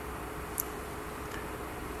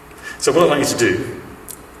 So what I'd like you to do,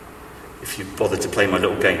 if you bother to play my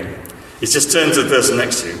little game, is just turn to the person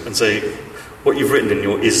next to you and say what you've written in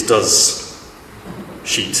your is-does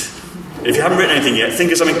sheet. If you haven't written anything yet,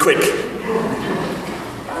 think of something quick.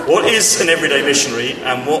 What is an everyday missionary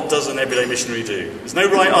and what does an everyday missionary do? There's no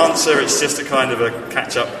right answer, it's just a kind of a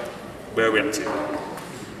catch-up. Where are we up to?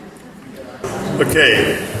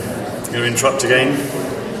 Okay, I'm going to interrupt again.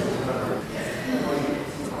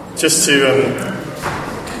 Just to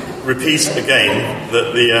repeat again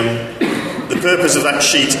that the purpose of that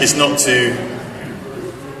sheet is not to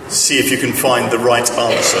see if you can find the right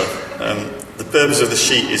answer. The purpose of the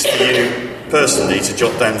sheet is for you personally to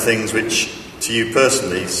jot down things which to you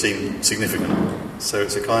personally seem significant. So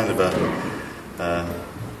it's a kind of a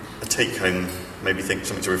take-home, maybe think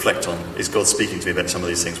something to reflect on. Is God speaking to me about some of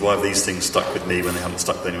these things? Why have these things stuck with me when they haven't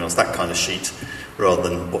stuck with anyone else? That kind of sheet, rather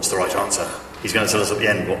than what's the right answer. He's going to tell us at the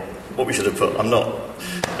end what we should have put. I'm not.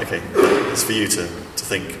 Okay, it's for you to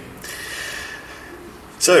think.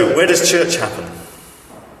 So, where does church happen?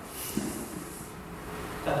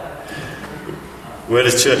 Where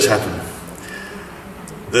does church happen?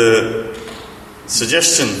 The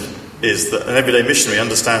suggestion is that an everyday missionary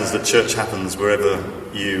understands that church happens wherever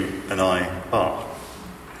you and I are.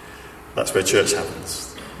 That's where church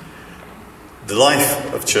happens. The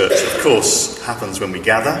life of church, of course, happens when we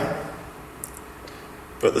gather,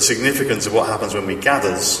 but the significance of what happens when we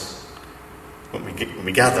gather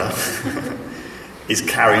is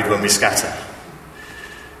carried when we scatter.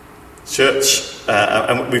 Church,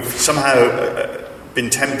 and we've somehow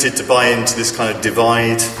been tempted to buy into this kind of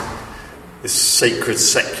divide, this sacred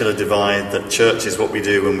secular divide, that church is what we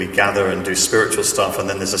do when we gather and do spiritual stuff, and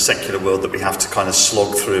then there's a secular world that we have to kind of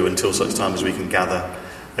slog through until such time as we can gather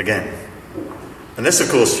again. Unless, of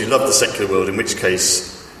course, you love the secular world, in which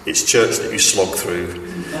case it's church that you slog through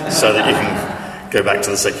so that you can go back to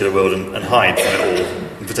the secular world and hide from it all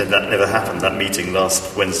and pretend that never happened, that meeting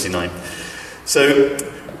last Wednesday night. So,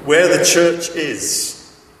 where the church is,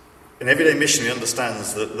 an everyday missionary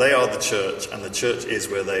understands that they are the church and the church is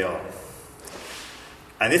where they are.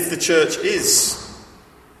 And if the church is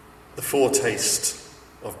the foretaste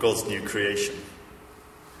of God's new creation,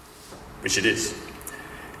 which it is,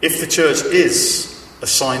 if the church is a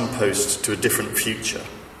signpost to a different future,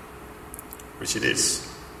 which it is,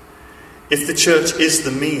 if the church is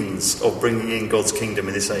the means of bringing in God's kingdom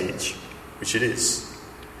in this age, which it is,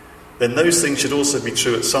 then those things should also be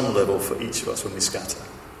true at some level for each of us when we scatter.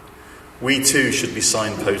 We too should be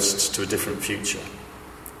signposts to a different future.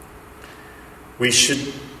 We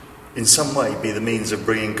should, in some way, be the means of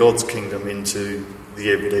bringing God's kingdom into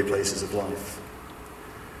the everyday places of life.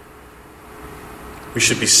 We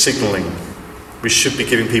should be signalling. We should be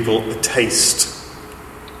giving people a taste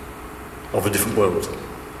of a different world.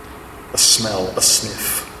 A smell, a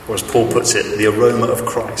sniff. Or as Paul puts it, the aroma of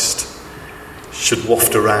Christ should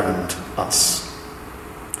waft around us.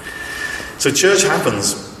 So church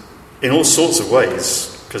happens in all sorts of ways,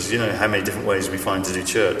 because you know how many different ways we find to do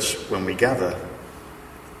church when we gather,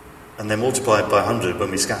 and then multiplied by 100 when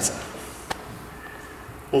we scatter.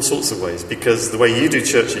 All sorts of ways, because the way you do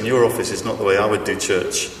church in your office is not the way I would do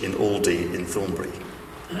church in Aldi in Thornbury.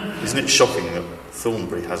 Isn't it shocking that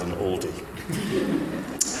Thornbury has an Aldi?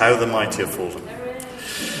 How the mighty have fallen.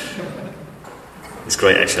 It's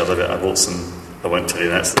great, actually. I love it. I bought some. I won't tell you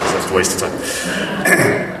that. It's just a waste of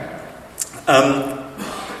time.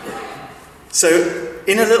 So,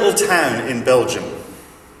 in a little town in Belgium,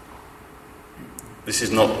 this is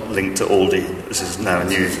not linked to Aldi. This is now a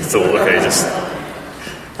new thought. Okay, just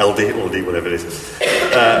Aldi, whatever it is.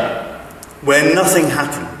 Where nothing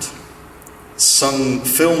happened, some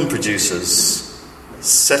film producers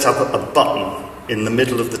set up a button in the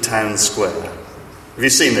middle of the town square. Have you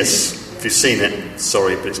seen this? If you've seen it,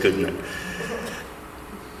 sorry, but it's good, isn't it?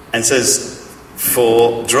 And says,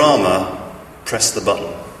 for drama, press the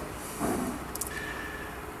button.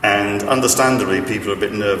 And understandably, people are a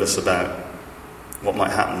bit nervous about what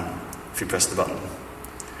might happen if you press the button.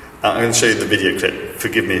 I'm going to show you the video clip.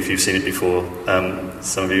 Forgive me if you've seen it before,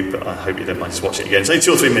 some of you, but I hope you don't mind just watching it again. It's only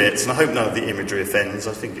 2 or 3 minutes, and I hope none of the imagery offends.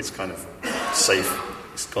 I think it's kind of safe.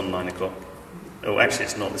 It's gone 9 o'clock. Oh, actually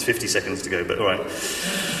it's not. There's 50 seconds to go, but all right.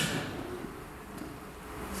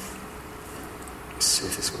 Let's see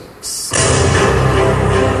if this works.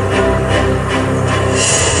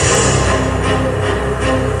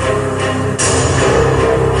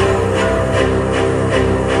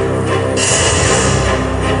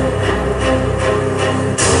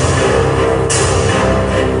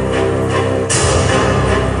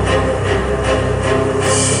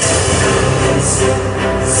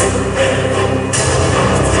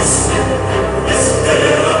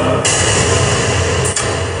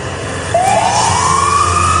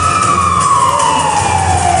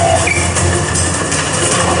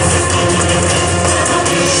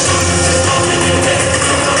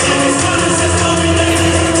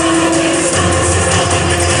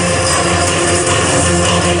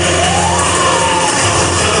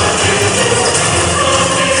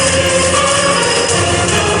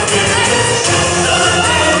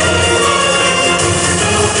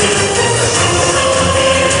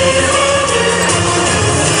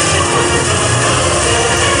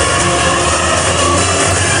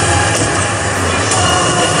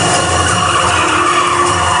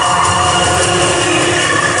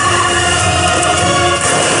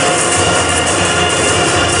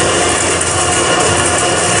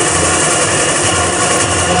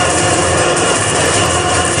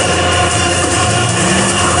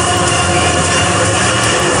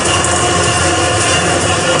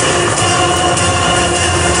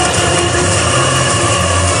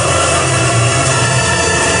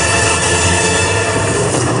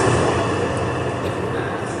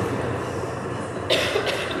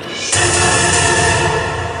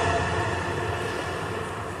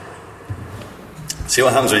 See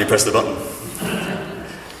what happens when you press the button.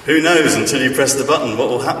 Who knows until you press the button what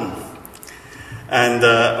will happen? And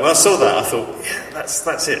when I saw that, I thought, yeah,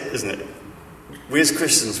 that's it, isn't it? We as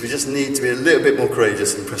Christians, we just need to be a little bit more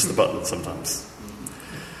courageous and press the button sometimes.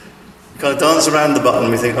 We kind of dance around the button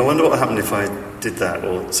and we think, I wonder what would happen if I did that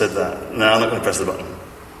or said that. No, I'm not going to press the button.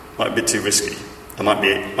 Might be a bit too risky.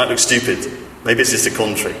 Might look stupid. Maybe it's just a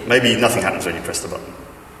contrary. Maybe nothing happens when you press the button.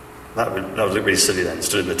 That would look really silly then,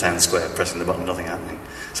 stood in the town square, pressing the button, nothing happening.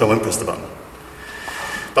 So I won't press the button.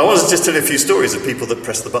 But I want to just tell you a few stories of people that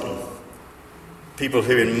press the button. People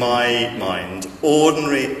who, in my mind,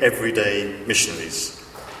 ordinary, everyday missionaries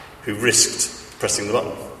who risked pressing the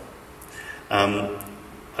button. I'm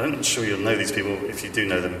not sure you'll know these people. If you do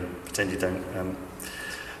know them, pretend you don't.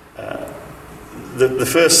 The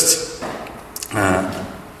first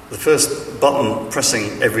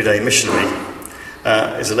button-pressing everyday missionary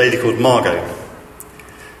is a lady called Margot,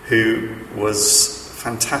 who was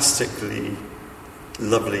fantastically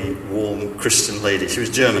lovely, warm Christian lady. She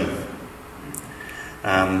was German,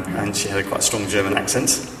 and she had quite a strong German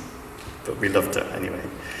accent, but we loved her anyway.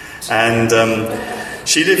 And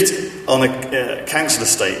she lived on a council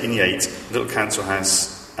estate in Yate, a little council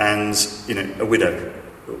house, and a widow.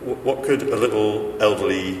 What could a little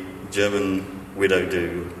elderly German widow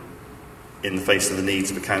do in the face of the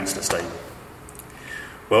needs of a council estate?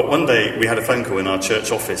 Well, one day we had a phone call in our church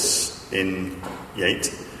office in Yate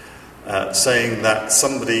saying that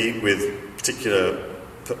somebody with particular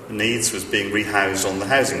needs was being rehoused on the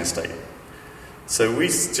housing estate. So we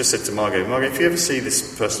just said to Margot, if you ever see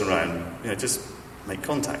this person around, just make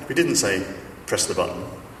contact. We didn't say press the button,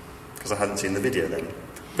 because I hadn't seen the video then.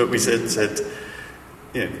 But we said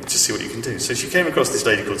just see what you can do. So she came across this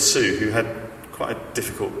lady called Sue, who had quite a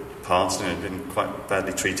difficult past, been quite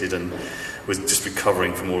badly treated and was just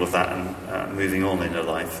recovering from all of that and moving on in her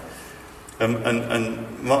life. So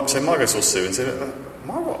Margot saw Sue and said,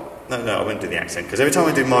 Margot? No, I won't do the accent, because every time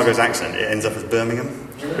I do Margot's accent, it ends up as Birmingham,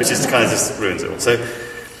 which is kind of just ruins it all. So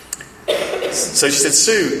she said,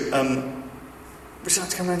 Sue, would you like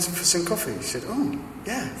to come around for some coffee? She said, oh,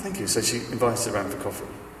 yeah, thank you. So she invited her around for coffee.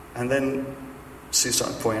 And then Sue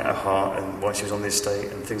started pouring out her heart and why she was on the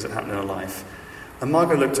estate and things that happened in her life. And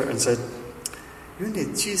Margot looked at her and said, you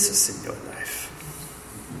need Jesus in your life.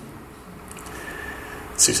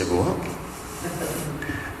 Sue said, well,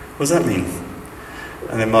 what does that mean?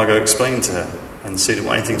 And then Margot explained to her, and Sue didn't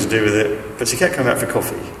want anything to do with it, but she kept coming back for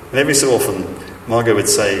coffee. And every so often, Margot would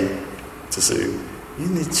say to Sue, you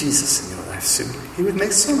need Jesus in your life, Sue. He would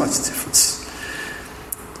make so much difference.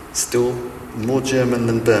 Still more German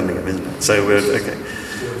than Birmingham, isn't it? So we're okay.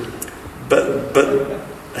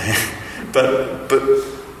 But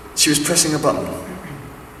she was pressing a button.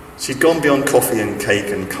 She'd gone beyond coffee and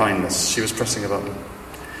cake and kindness. She was pressing a button.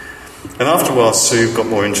 And after a while, Sue got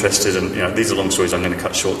more interested, and these are long stories I'm going to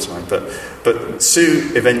cut short tonight. But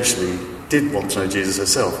Sue eventually did want to know Jesus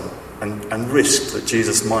herself. and risked that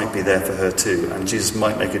Jesus might be there for her too, and Jesus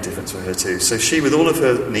might make a difference for her too. So she, with all of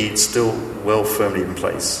her needs still well firmly in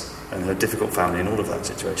place, and her difficult family and all of that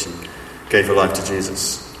situation, gave her life to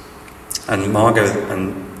Jesus. And Margot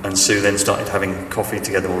and Sue then started having coffee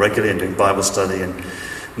together more regularly and doing Bible study. And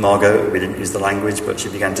Margot, we didn't use the language, but she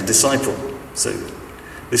began to disciple Sue.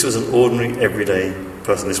 This was an ordinary, everyday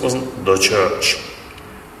person. This wasn't the church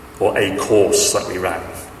or a course that we ran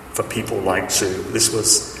for people like Sue. This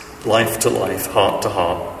was life to life, heart to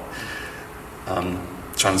heart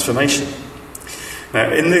transformation. Now,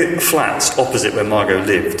 in the flats opposite where Margot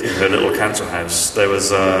lived, in her little council house, there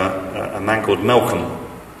was a man called Malcolm.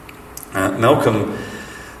 Malcolm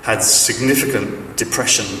had significant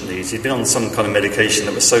depression needs. He'd been on some kind of medication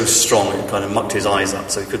that was so strong it kind of mucked his eyes up,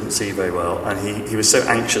 so he couldn't see very well. And he was so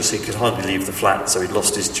anxious he could hardly leave the flat, so he'd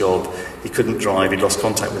lost his job. He couldn't drive. He'd lost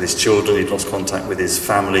contact with his children. He'd lost contact with his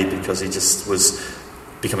family because he just was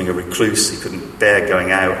becoming a recluse. He couldn't bear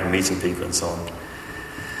going out and meeting people and so on.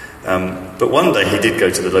 But one day he did go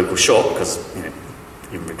to the local shop because,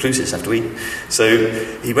 even recluses have to eat. So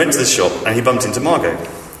he went to the shop and he bumped into Margot.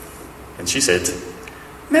 And she said,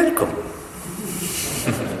 "Malcolm,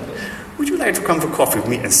 would you like to come for coffee with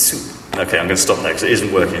me and soup?" Okay, I'm going to stop there because it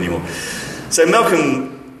isn't working anymore. So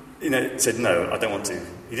Malcolm, said, "No, I don't want to."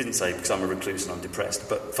 He didn't say, "Because I'm a recluse and I'm depressed,"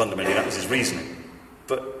 but fundamentally that was his reasoning.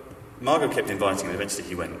 But Margot kept inviting him, and eventually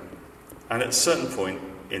he went. And at a certain point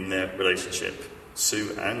in their relationship,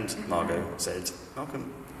 Sue and Margot said, "Malcolm,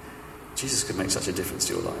 Jesus could make such a difference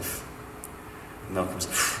to your life." And Malcolm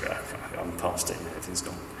said, "I'm past it, everything's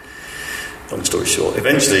gone." Long story short,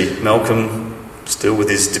 eventually Malcolm, still with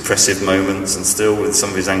his depressive moments and still with some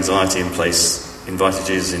of his anxiety in place, invited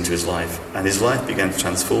Jesus into his life. And his life began to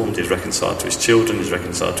transform. He was reconciled to his children, he was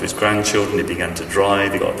reconciled to his grandchildren, he began to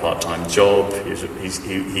drive, he got a part-time job,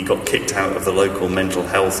 he got kicked out of the local mental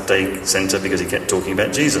health day centre because he kept talking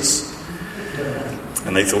about Jesus.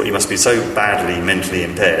 And they thought he must be so badly mentally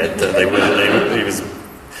impaired that he was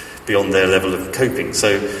beyond their level of coping.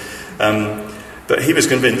 So, but he was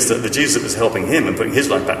convinced that the Jesus that was helping him and putting his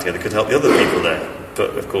life back together could help the other people there.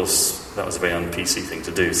 But of course, that was a very un-PC thing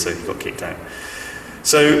to do, so he got kicked out.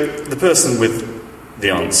 So the person with the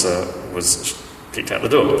answer was kicked out the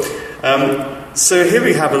door. So here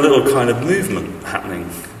we have a little kind of movement happening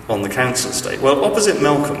on the council estate. Well, opposite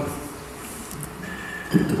Malcolm,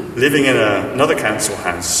 living in another council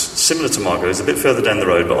house, similar to Margot's, a bit further down the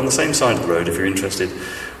road, but on the same side of the road, if you're interested,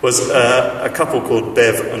 was a couple called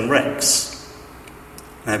Bev and Rex.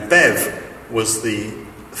 Now, Bev was the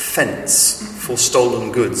fence for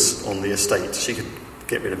stolen goods on the estate. She could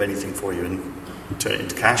get rid of anything for you and turn it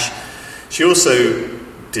into cash. She also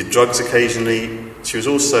did drugs occasionally. She was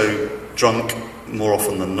also drunk more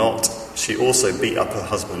often than not. She also beat up her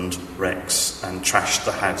husband, Rex, and trashed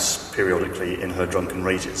the house periodically in her drunken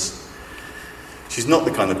rages. She's not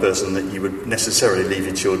the kind of person that you would necessarily leave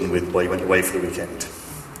your children with while you went away for the weekend.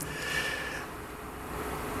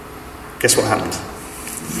 Guess what happened?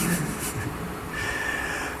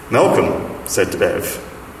 Malcolm said to Bev,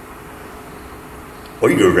 "Are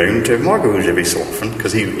you around to Margot's every so often?"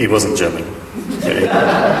 Because he wasn't German.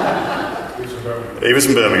 He was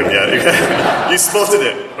from Birmingham, yeah. You spotted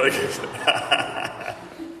it. Very good.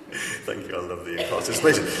 Thank you, I love the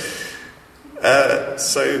participation.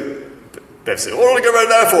 So Bev said, "What do I want to go around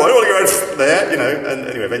there for? I don't want to go around there," And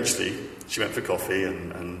anyway, eventually she went for coffee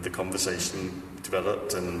and the conversation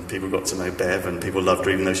developed and people got to know Bev and people loved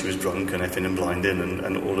her even though she was drunk and effing and blinding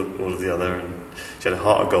and all of the other. And she had a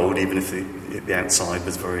heart of gold even if the outside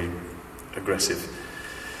was very aggressive.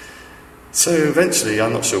 So eventually,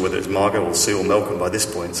 I'm not sure whether it's Margot or Sue or Malcolm by this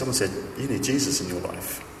point, someone said, "You need Jesus in your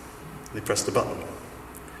life." They pressed the button.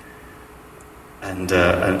 And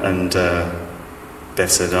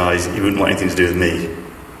Bev said, "You wouldn't want anything to do with me.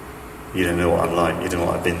 You don't know what I'm like. You don't know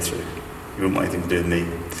what I've been through. You wouldn't want anything to do with me."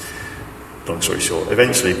 Long story short,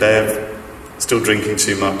 eventually Bev, still drinking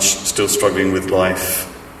too much, still struggling with life,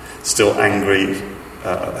 still angry,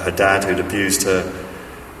 her dad who'd abused her,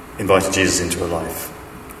 invited Jesus into her life.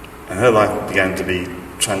 And her life began to be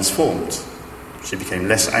transformed. She became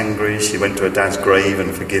less angry. She went to her dad's grave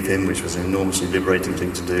and forgive him, which was an enormously liberating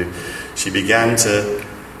thing to do. She began to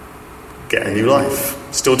get a new life.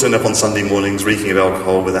 Still turned up on Sunday mornings reeking of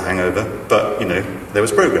alcohol with a hangover, but, there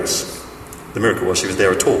was progress. The miracle was she was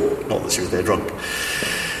there at all, not that she was there drunk.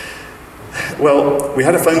 Well, we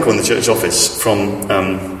had a phone call in the church office from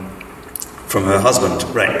her husband,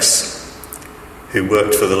 Rex, who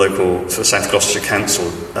worked for the local South Gloucestershire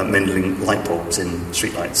Council mending light bulbs in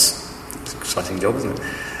streetlights. It's an exciting job, isn't it?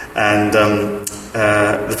 And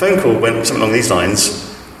the phone call went something along these lines: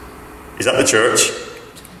 "Is that the church?"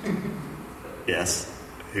 Yes.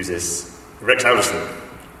 Who's this? Rex Alderson.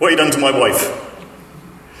 What have you done to my wife?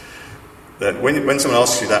 When someone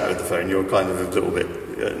asks you that over the phone, you're kind of a little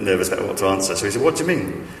bit nervous about what to answer. So he said, what do you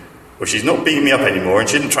mean? Well, she's not beating me up anymore, and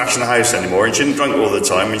she isn't trashing the house anymore, and she isn't drunk all the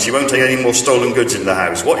time, and she won't take any more stolen goods in the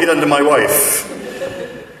house. What have you done to my wife?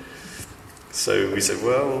 So we said,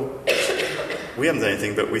 well, we haven't done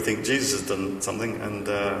anything, but we think Jesus has done something,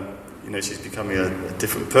 and she's becoming a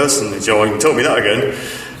different person. And you told me that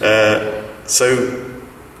again. So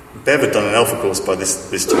Bev had done an Alpha course by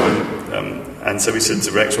this time, and so we said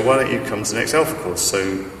to Rex, well, why don't you come to the next Alpha course?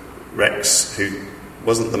 So Rex, who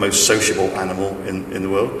wasn't the most sociable animal in the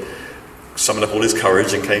world, summoned up all his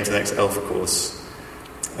courage and came to the next Alpha course.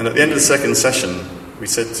 And at the end of the second session, we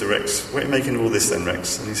said to Rex, what are you making of all this then,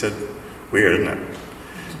 Rex? And he said, weird, isn't it?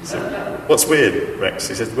 So, what's weird, Rex?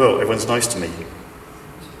 He said, well, everyone's nice to me.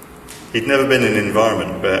 He'd never been in an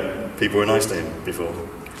environment where people were nice to him before.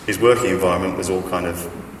 His working environment was all kind of,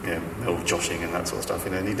 joshing and that sort of stuff,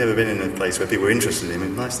 and he'd never been in a place where people were interested in him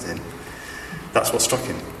and nice to him. That's what struck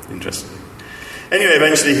him, interestingly. Anyway,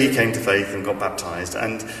 eventually he came to faith and got baptised,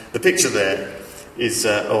 and the picture there is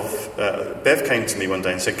of Bev came to me one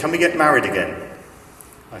day and said, can we get married again?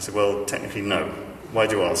 I said, well, technically no. Why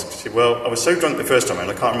do you ask? She said, well, I was so drunk the first time around,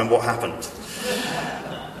 I can't remember what happened.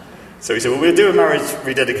 So he said, well, we'll do a marriage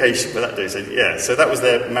rededication for that day. He said, yeah. So that was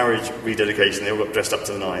their marriage rededication. They all got dressed up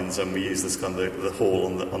to the nines, and we used this kind of the hall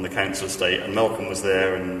on the council estate, and Malcolm was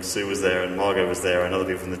there, and Sue was there, and Margot was there, and other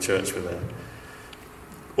people from the church were there.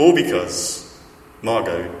 All because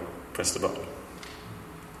Margot pressed a button.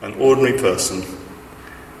 An ordinary person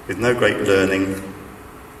with no great learning,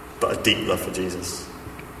 but a deep love for Jesus.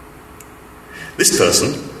 This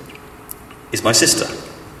person is my sister.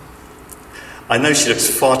 I know she looks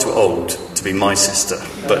far too old to be my sister,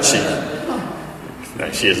 but she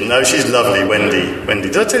isn't. No, she's lovely, Wendy.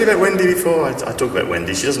 Did I tell you about Wendy before? I talk about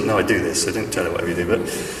Wendy. She doesn't know I do this, so don't tell her whatever you do.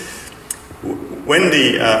 But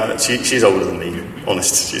Wendy, she's older than me,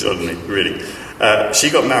 honest. She's older than me, really. She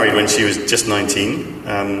got married when she was just 19,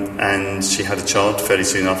 and she had a child fairly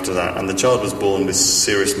soon after that. And the child was born with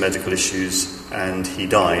serious medical issues, and he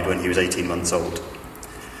died when he was 18 months old.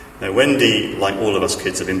 Now, Wendy, like all of us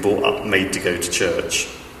kids, have been brought up, made to go to church,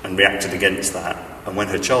 and reacted against that. And when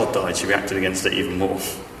her child died, she reacted against it even more.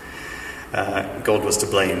 God was to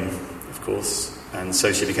blame, of course, and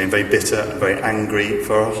so she became very bitter and very angry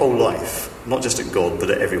for her whole life. Not just at God,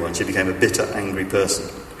 but at everyone. She became a bitter, angry person.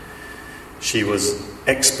 She was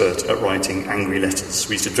expert at writing angry letters.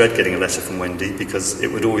 We used to dread getting a letter from Wendy because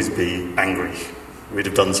it would always be angry. We'd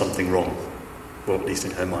have done something wrong. Well, at least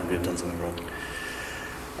in her mind, we'd have done something wrong.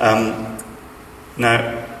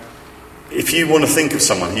 Now, if you want to think of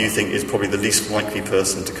someone who you think is probably the least likely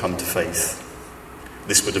person to come to faith,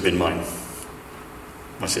 this would have been mine.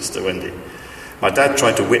 My sister, Wendy. My dad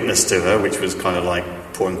tried to witness to her, which was kind of like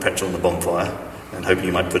pouring petrol on the bonfire and hoping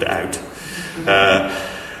he might put it out.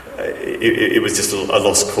 It was just a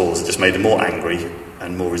lost cause. It just made him more angry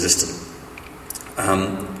and more resistant.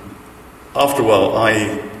 After a while,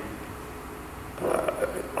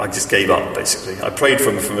 I just gave up, basically. I prayed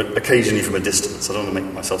occasionally from a distance. I don't want to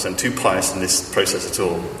make myself sound too pious in this process at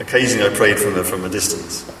all. Occasionally I prayed from a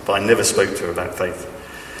distance, but I never spoke to her about faith.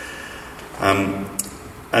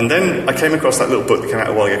 And then I came across that little book that came out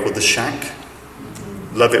a while ago called The Shack.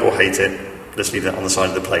 Love it or hate it, let's leave that on the side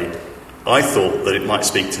of the plate. I thought that it might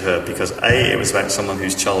speak to her because A, it was about someone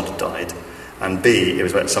whose child had died, and B, it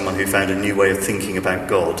was about someone who found a new way of thinking about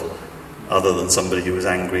God, other than somebody who was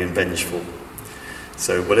angry and vengeful.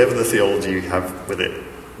 So whatever the theology you have with it,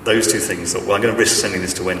 those two things, I'm going to risk sending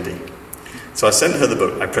this to Wendy. So I sent her the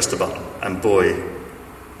book, I pressed a button, and boy,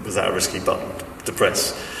 was that a risky button to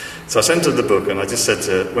press. So I sent her the book, and I just said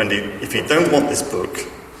to Wendy, if you don't want this book,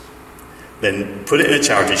 then put it in a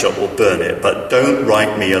charity shop or burn it, but don't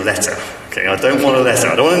write me a letter. Okay, I don't want a letter.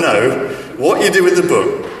 I don't want to know what you do with the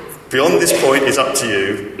book. Beyond this point is up to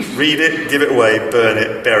you. Read it, give it away, burn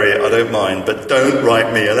it, bury it, I don't mind, but don't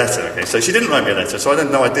write me a letter. Okay, so she didn't write me a letter, so I had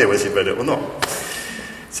no idea whether she'd read it or not.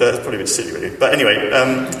 So that's probably a bit silly, really. But anyway,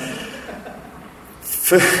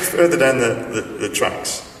 further down the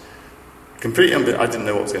tracks, completely I didn't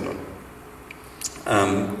know what was going on.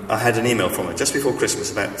 I had an email from her just before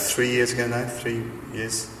Christmas, about 3 years ago now, 3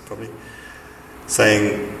 years probably,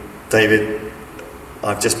 saying, David,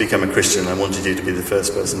 I've just become a Christian. I wanted you to be the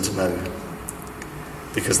first person to know.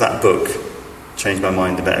 Because that book changed my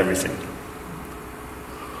mind about everything.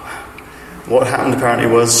 What happened apparently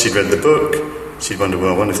was she'd read the book. She'd wondered,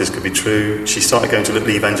 well, I wonder if this could be true. She started going to a little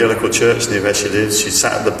evangelical church near where she lives. She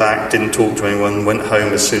sat at the back, didn't talk to anyone, went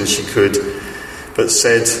home as soon as she could, but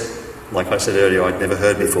said, like I said earlier, I'd never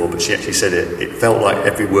heard before, but she actually said it. It felt like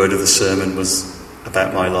every word of the sermon was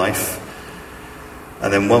about my life.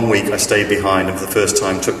 And then one week I stayed behind and for the first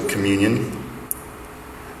time took communion.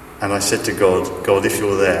 And I said to God, God, if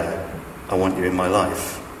you're there, I want you in my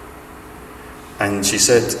life. And she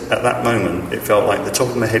said, at that moment, it felt like the top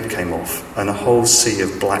of my head came off and a whole sea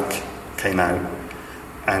of black came out.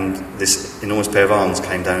 And this enormous pair of arms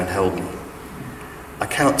came down and held me. I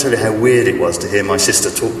cannot tell you how weird it was to hear my sister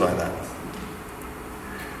talk like that.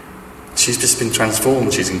 She's just been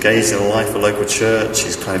transformed. She's engaged in a life, a local church.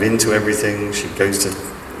 She's kind of into everything. She goes to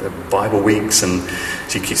Bible weeks and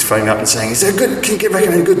she keeps phoning up and saying, can you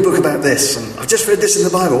recommend a good book about this? And I've just read this in the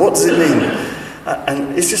Bible. What does it mean?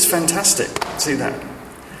 And it's just fantastic to see that.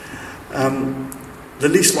 The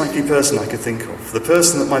least likely person I could think of. The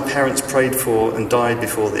person that my parents prayed for and died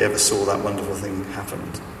before they ever saw that wonderful thing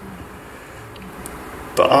happened.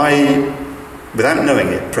 But I, without knowing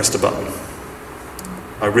it, pressed a button.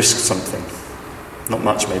 I risked something. Not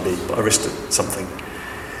much maybe, but I risked something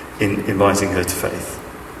in inviting her to faith.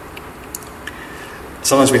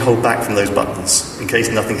 Sometimes we hold back from those buttons in case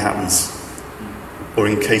nothing happens, or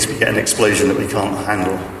in case we get an explosion that we can't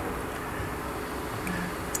handle.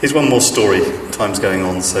 Here's one more story. Time's going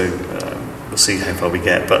on, so we'll see how far we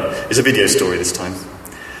get, but it's a video story this time.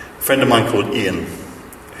 A friend of mine called Ian,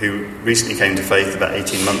 who recently came to faith about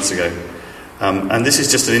 18 months ago. And this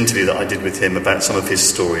is just an interview that I did with him about some of his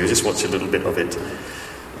story. We'll just watch a little bit of it,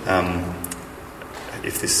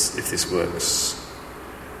 if this works.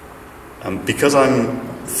 Because I'm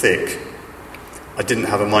thick, I didn't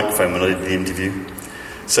have a microphone when I did the interview.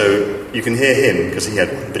 So you can hear him because he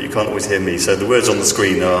had one, but you can't always hear me. So the words on the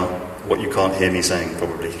screen are what you can't hear me saying,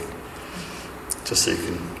 probably. Just so you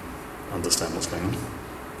can understand what's going on.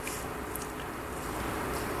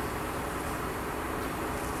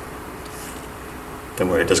 Don't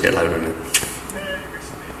worry, it does get louder, isn't it?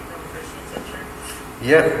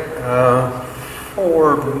 Yeah,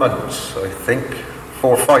 4 months, I think.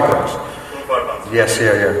 4 or 5 months. 4 or 5 months. Yes,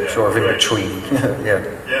 yeah. Sort of in between. Yeah.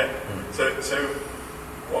 Yeah. So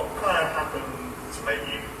what kind of happened to make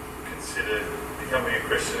you consider becoming a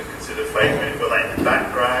Christian and consider faith? Was that in the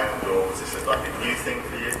background, or was this like a new thing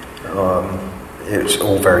for you? It was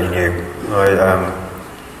all very new. I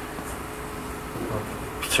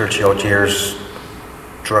 30 odd years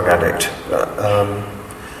drug addict.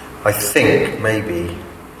 I think maybe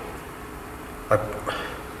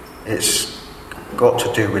it's got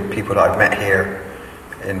to do with people that I've met here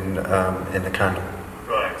in the Candle.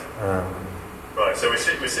 Right. Right. So we're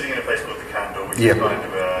sitting in a place called the Candle, which Yeah. is kind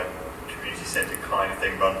of a community centre kind of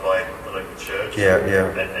thing run by the local church. Yeah.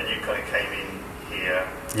 And you kind of came in here.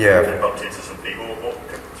 Yeah. And bumped into some people. What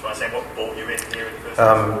brought you in here in the first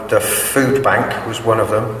place? The food bank was one of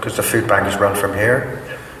them, because the food bank is run from here.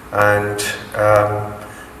 Yeah. And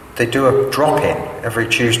they do a drop-in every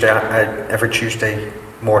Tuesday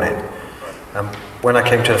morning. Right. When I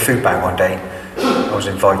came to the food bank one day, I was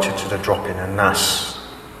invited to the drop-in, and that's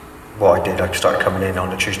what I did. I started coming in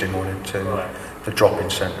on a Tuesday morning to the drop-in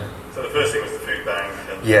centre. So the first thing was the food bank,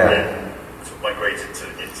 and Yeah. then sort of migrated into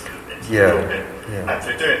the Yeah. drop-in. Yeah. And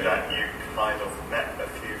through doing that, you kind of met a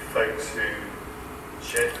few folks who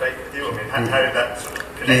shared faith with you. I mean, how did that sort of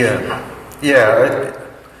connection happen? Yeah,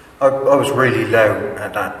 I was really low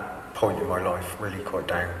at that point in my life, really quite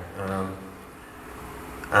down.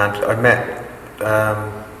 And I met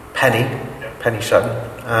Penny Sutton,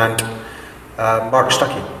 and Mark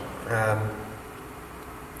Stuckey. And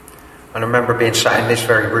I remember being sat in this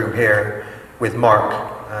very room here with Mark,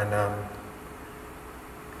 and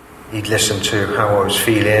he'd listened to how I was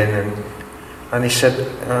feeling, and he said,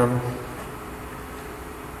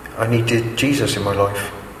 I needed Jesus in my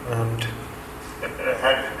life. And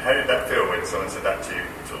how did that feel when someone said that to you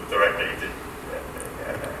sort of directly?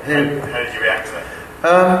 How did you react to that?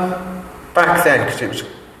 Back then, because it was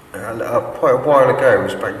quite a while ago, it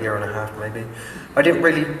was about a year and a half maybe, I didn't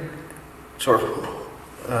really sort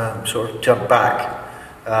of jump back,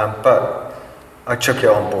 but I took it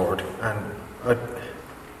on board, and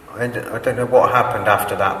I don't know what happened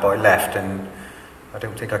after that, but I left, and I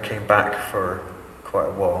don't think I came back for quite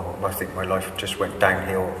a while. I think my life just went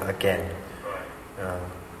downhill again.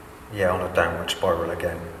 Right. On a downward spiral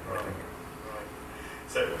again. Right. Right.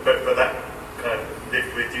 So, but that kind of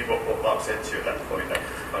lived with you. What Mark said to you at that point. That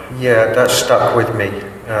kind of That stuck with me.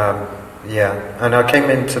 And I came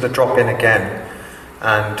into the drop-in again,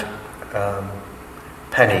 and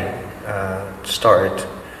Penny started.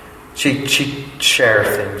 She'd share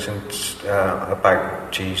things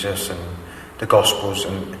about Jesus and the Gospels,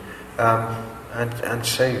 and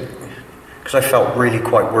say, because I felt really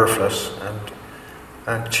quite worthless,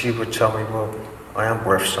 and she would tell me, well, I am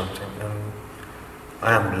worth something, and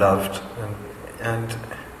I am loved, and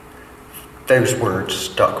those words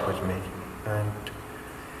stuck with me. And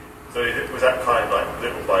so was that kind of like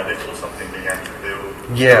little by little something began to build?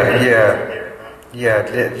 Yeah.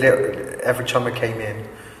 Every time I came in,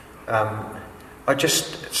 I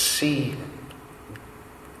just see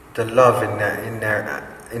the love in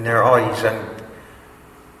their eyes, and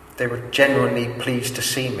they were genuinely pleased to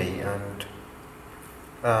see me. And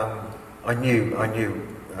I knew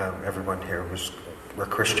everyone here were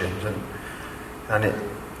Christians, and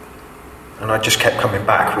I just kept coming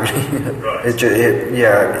back. Really, right.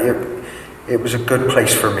 It was a good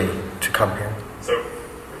place for me to come here. So,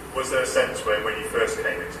 was there a sense where when you first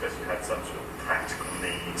came in, because you had some sort of practical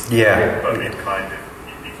needs, but it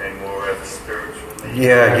became more of a spiritual need?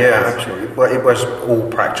 Yeah, absolutely. Well, it was all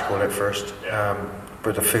practical at first,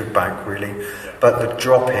 with the food bank, really. Yeah. But the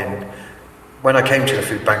drop-in, when I came to the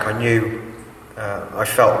food bank, I knew, I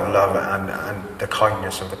felt the love and the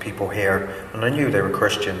kindness of the people here, and I knew they were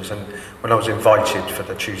Christians. And when I was invited for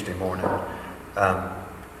the Tuesday morning,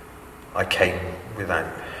 I came without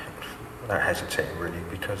hesitating, really,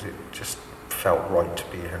 because it just felt right to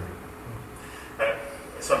be here. At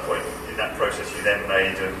some point in that process, you then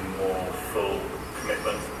made a more full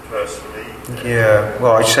commitment personally? Yeah,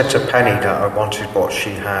 well, I said to Penny that I wanted what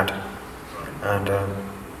she had, and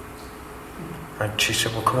she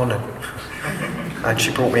said, well, come on then. And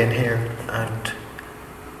she brought me in here, and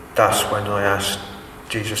that's when I asked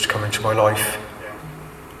Jesus to come into my life.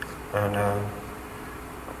 Yeah. And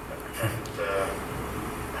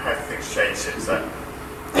how have things changed since then?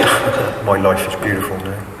 My life is beautiful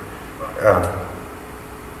now.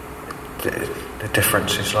 The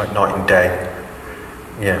difference is like night and day.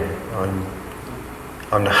 Yeah,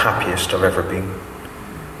 I'm the happiest I've ever been.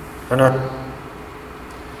 And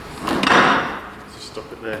just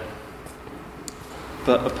stop it there.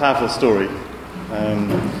 But a powerful story.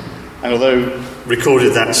 And although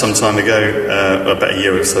recorded that some time ago, about a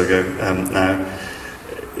year or so ago now,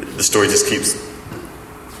 the story just keeps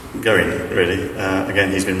going, really.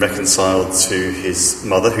 Again, he's been reconciled to his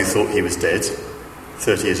mother, who thought he was dead.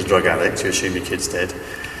 30 years a drug addict, who assumed your kid's dead.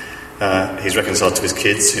 He's reconciled to his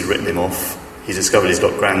kids, who'd written him off. He's discovered he's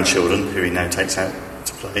got grandchildren, who he now takes out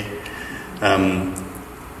to play.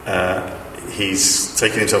 He's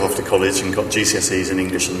taken himself off to college and got GCSEs in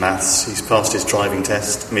English and maths. He's passed his driving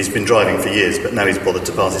test. I mean, he's been driving for years, but now he's bothered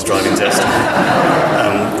to pass his driving test.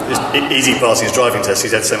 It's easy passing his driving test.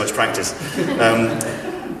 He's had so much practice.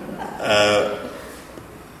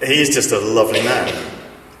 He's just a lovely man.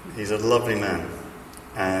 He's a lovely man.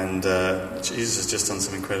 And Jesus has just done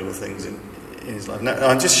some incredible things in his life. Now,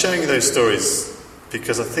 I'm just showing you those stories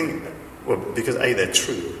because I think, because A, they're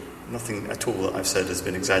true. Nothing at all that I've said has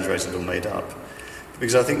been exaggerated or made up.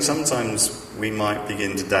 Because I think sometimes we might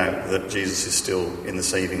begin to doubt that Jesus is still in the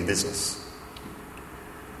saving business.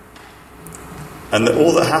 And that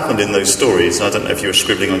all that happened in those stories, I don't know if you were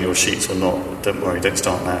scribbling on your sheets or not, don't worry, don't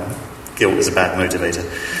start now. Guilt is a bad motivator.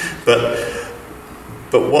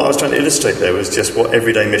 But what I was trying to illustrate there was just what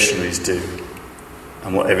everyday missionaries do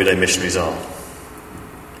and what everyday missionaries are.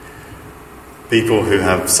 People who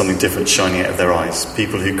have something different shining out of their eyes.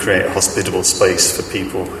 People who create a hospitable space for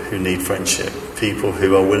people who need friendship. People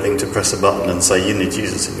who are willing to press a button and say, you need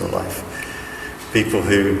Jesus in your life. People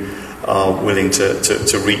who are willing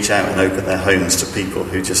to reach out and open their homes to people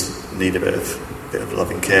who just need a bit of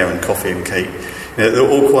loving care and coffee and cake. You know, there are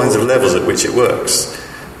all kinds of levels at which it works.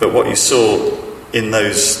 But what you saw in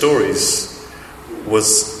those stories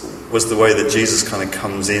was the way that Jesus kind of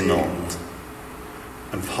comes in on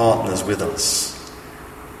and partners with us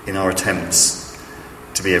in our attempts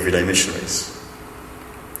to be everyday missionaries.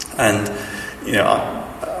 And you know,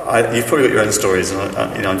 you've probably got your own stories, and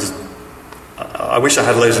I wish I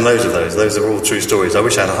had loads and loads of those. Those are all true stories. I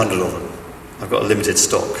wish I had 100 of them. I've got a limited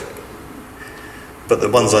stock. But the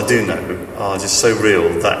ones I do know are just so real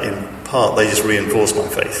that in part they just reinforce my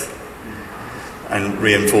faith and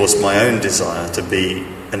reinforce my own desire to be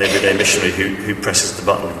an everyday missionary who presses the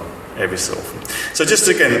button every so often. So just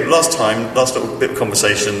again, last little bit of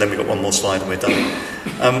conversation, then we've got one more slide and we're done.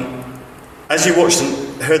 As you watched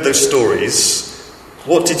and heard those stories,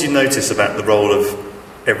 what did you notice about the role of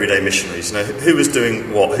everyday missionaries? You know, who was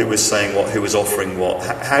doing what, who was saying what, who was offering what?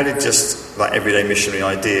 How did just that everyday missionary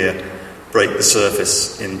idea break the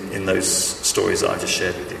surface in those stories that I just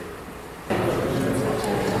shared with you?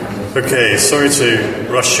 Okay, sorry to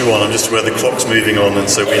rush you on. I'm just aware the clock's moving on, and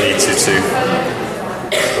so we need to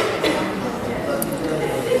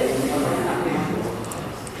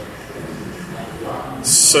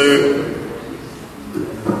So,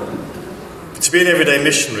 to To be an everyday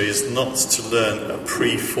missionary is not to learn a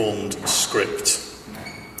pre-formed script.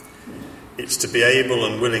 It's to be able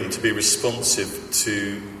and willing to be responsive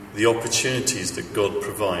to the opportunities that God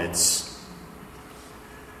provides.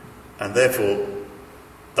 And therefore,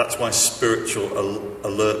 that's why spiritual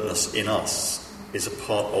alertness in us is a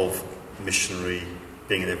part of missionary,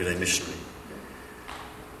 being an everyday missionary.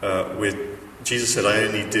 Jesus said, I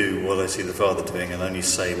only do what I see the Father doing and only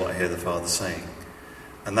say what I hear the Father saying.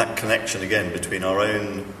 And that connection, again, between our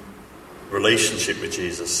own relationship with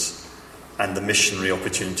Jesus and the missionary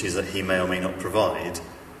opportunities that he may or may not provide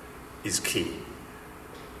is key.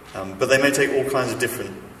 But they may take all kinds of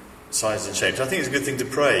different sizes and shapes. I think it's a good thing to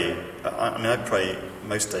pray. I pray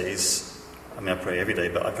most days. I pray every day,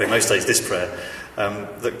 but I pray most days this prayer,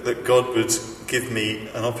 that God would give me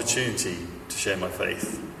an opportunity to share my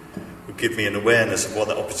faith, would give me an awareness of what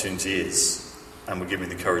that opportunity is, and would give me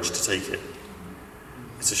the courage to take it.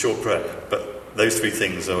 It's a short prayer, but those three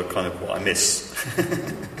things are kind of what I miss.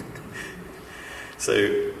 So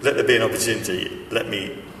let there be an opportunity, let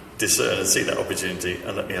me discern and see that opportunity,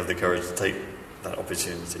 and let me have the courage to take that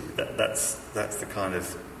opportunity. That's the kind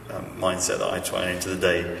of mindset that I try and enter the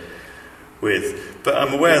day with. But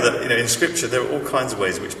I'm aware that in Scripture there are all kinds of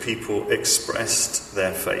ways in which people expressed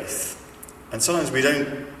their faith. And sometimes we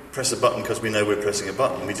don't press a button because we know we're pressing a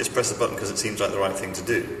button. We just press a button because it seems like the right thing to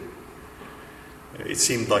do. It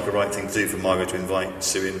seemed like a right thing to do for Margaret to invite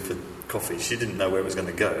Sue in for coffee. She didn't know where it was going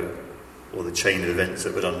to go, or the chain of events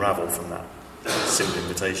that would unravel from that simple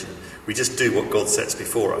invitation. We just do what God sets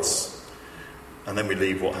before us, and then we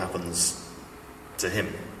leave what happens to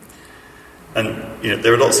him. And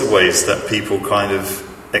there are lots of ways that people kind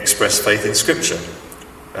of express faith in Scripture.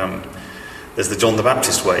 There's the John the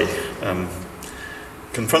Baptist way,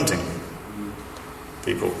 confronting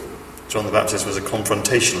people. John the Baptist was a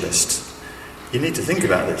confrontationalist. You need to think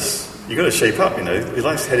about this. You've got to shape up, Your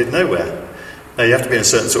life's headed nowhere. Now, you have to be in a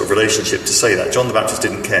certain sort of relationship to say that. John the Baptist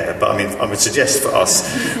didn't care, but I would suggest for us,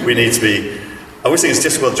 we need to be... I always think it's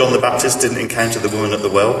just well John the Baptist didn't encounter the woman at the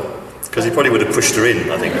well, because he probably would have pushed her in,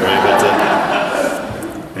 I think. But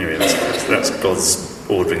anyway, that's God's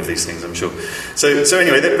ordering of these things, I'm sure. So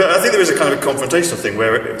anyway, but I think there is a kind of a confrontational thing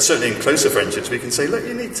where, certainly in closer friendships, we can say, look,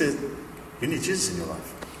 you need Jesus in your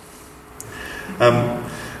life.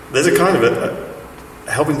 There's a kind of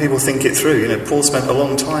helping people think it through. Paul spent a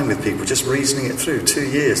long time with people just reasoning it through, 2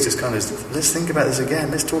 years, just kind of, let's think about this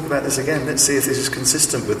again, let's talk about this again, let's see if this is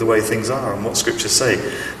consistent with the way things are and what Scriptures say.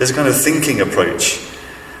 There's a kind of thinking approach.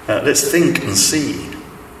 Let's think and see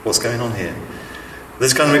what's going on here.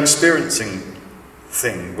 There's a kind of experiencing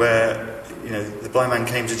thing where, the blind man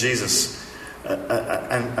came to Jesus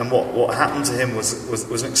and what happened to him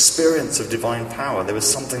was an experience of divine power. There was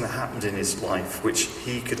something that happened in his life which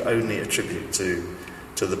he could only attribute to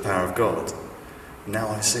the power of God. Now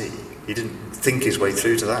I see. He didn't think his way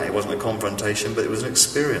through to that. It wasn't a confrontation, but it was an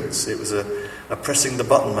experience. It was a pressing the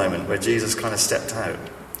button moment where Jesus kind of stepped out.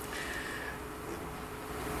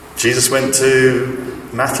 Jesus went to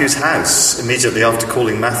Matthew's house immediately after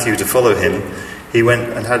calling Matthew to follow him. He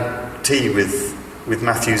went and had tea with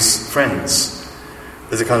Matthew's friends.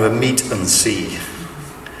 There's a kind of a meet and see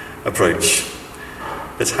approach.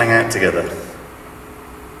 Let's hang out together.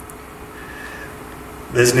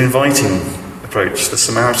 There's an inviting approach. The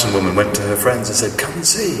Samaritan woman went to her friends and said, come and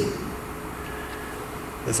see.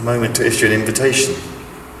 There's a moment to issue an invitation.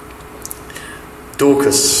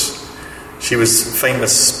 Dorcas, she was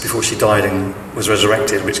famous before she died and was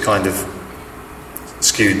resurrected, which kind of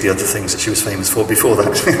skewed the other things that she was famous for before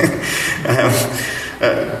that.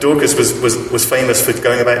 Dorcas was famous for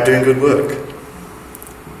going about doing good work.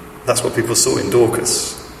 That's what people saw in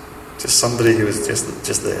Dorcas. Just somebody who was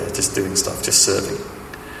just there, just doing stuff, just serving.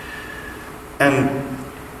 And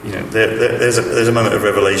there's a moment of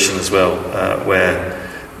revelation as well, where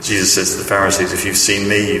Jesus says to the Pharisees, "If you've seen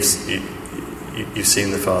me, you've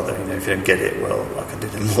seen the Father. If you don't get it, well, I can do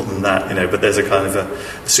no more than that." But there's a kind of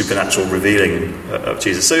a supernatural revealing of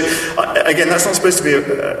Jesus. So again, that's not supposed to be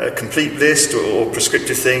a complete list or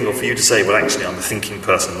prescriptive thing, or for you to say, "Well, actually, I'm a thinking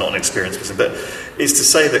person, not an experienced person." But it's to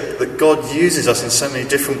say that God uses us in so many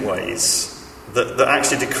different ways that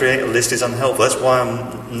actually to create a list is unhelpful. That's why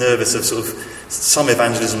I'm nervous of sort of some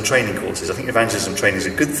evangelism training courses. I think evangelism training is a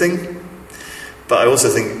good thing. But I also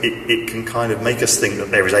think it can kind of make us think that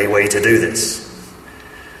there is a way to do this.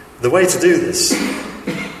 The way to do this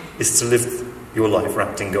is to live your life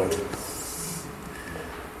wrapped in God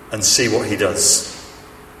and see what he does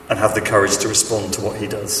and have the courage to respond to what he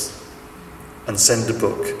does and send a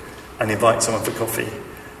book and invite someone for coffee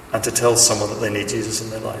and to tell someone that they need Jesus in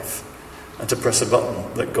their life and to press a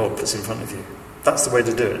button that God puts in front of you. That's the way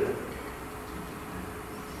to do it.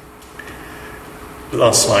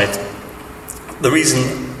 Last slide. The reason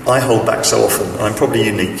I hold back so often, and I'm probably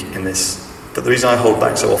unique in this, but the reason I hold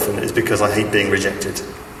back so often is because I hate being rejected.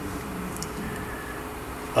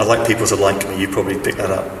 I like people to like me. You probably picked that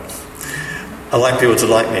up. I like people to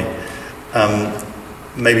like me.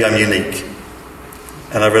 Maybe I'm unique.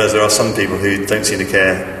 And I realise there are some people who don't seem to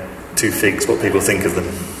care two figs what people think of them.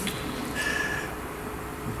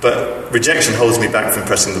 But rejection holds me back from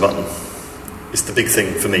pressing the button. It's the big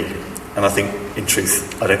thing for me. And I think, in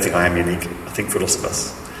truth, I don't think I am unique. I think for lots of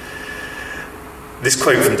us. This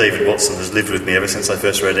quote from David Watson has lived with me ever since I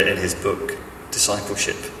first read it in his book,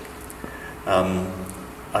 Discipleship.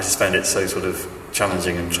 I just found it so sort of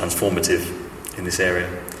challenging and transformative in this area.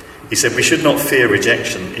 He said, "We should not fear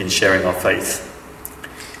rejection in sharing our faith.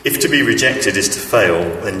 If to be rejected is to fail,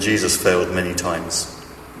 then Jesus failed many times.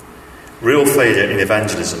 Real failure in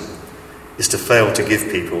evangelism is to fail to give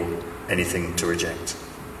people anything to reject."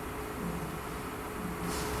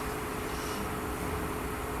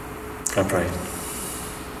 Can I pray?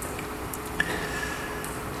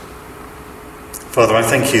 Father, I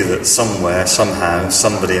thank you that somewhere, somehow,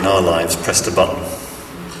 somebody in our lives pressed a button.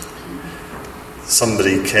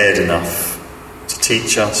 Somebody cared enough to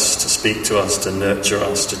teach us, to speak to us, to nurture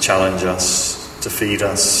us, to challenge us, to feed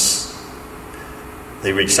us.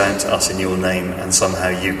 They reached out to us in your name, and somehow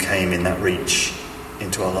you came in that reach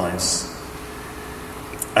into our lives.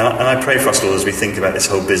 And I pray for us, Lord, as we think about this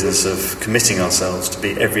whole business of committing ourselves to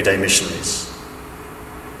be everyday missionaries.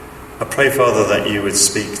 I pray, Father, that you would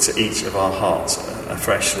speak to each of our hearts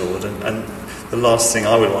afresh, Lord. And the last thing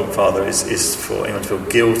I would want, Father, is for anyone to feel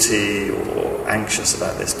guilty or anxious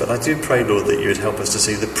about this. But I do pray, Lord, that you would help us to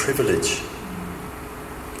see the privilege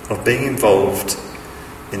of being involved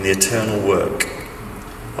in the eternal work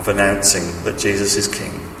of announcing that Jesus is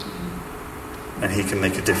King and he can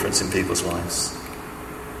make a difference in people's lives.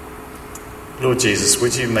 Lord Jesus,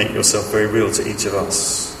 would you make yourself very real to each of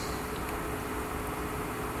us?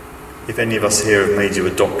 If any of us here have made you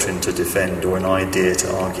a doctrine to defend or an idea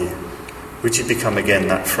to argue, would you become again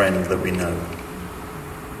that friend that we know?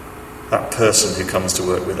 That person who comes to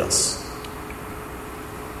work with us.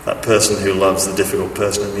 That person who loves the difficult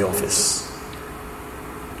person in the office.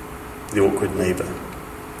 The awkward neighbour.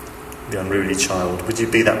 The unruly child. Would you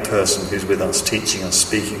be that person who's with us, teaching us,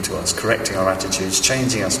 speaking to us, correcting our attitudes,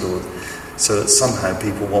 changing us, Lord, so that somehow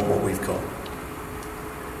people want what we've got.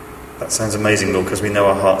 That sounds amazing, Lord, because we know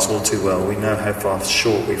our hearts all too well. We know how far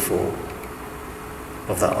short we fall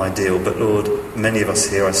of that ideal. But Lord, many of us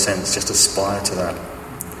here, I sense, just aspire to that.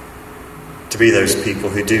 To be those people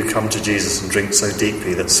who do come to Jesus and drink so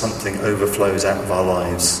deeply that something overflows out of our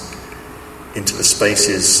lives into the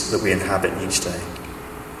spaces that we inhabit each day.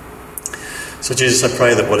 So Jesus, I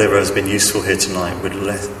pray that whatever has been useful here tonight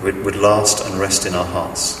would last and rest in our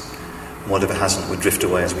hearts. And whatever hasn't would drift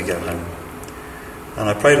away as we go home. And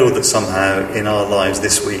I pray, Lord, that somehow in our lives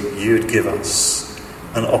this week you would give us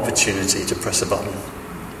an opportunity to press a button,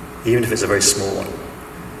 even if it's a very small one,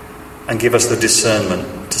 and give us the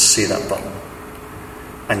discernment to see that button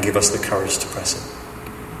and give us the courage to press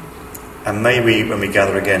it. And may we, when we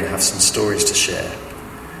gather again, have some stories to share,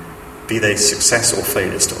 be they success or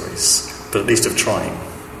failure stories, but at least of trying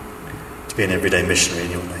to be an everyday missionary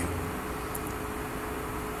in your name.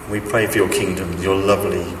 And we pray for your kingdom, your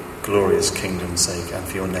lovely, glorious kingdom's sake, and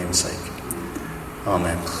for your name's sake.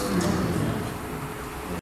 Amen.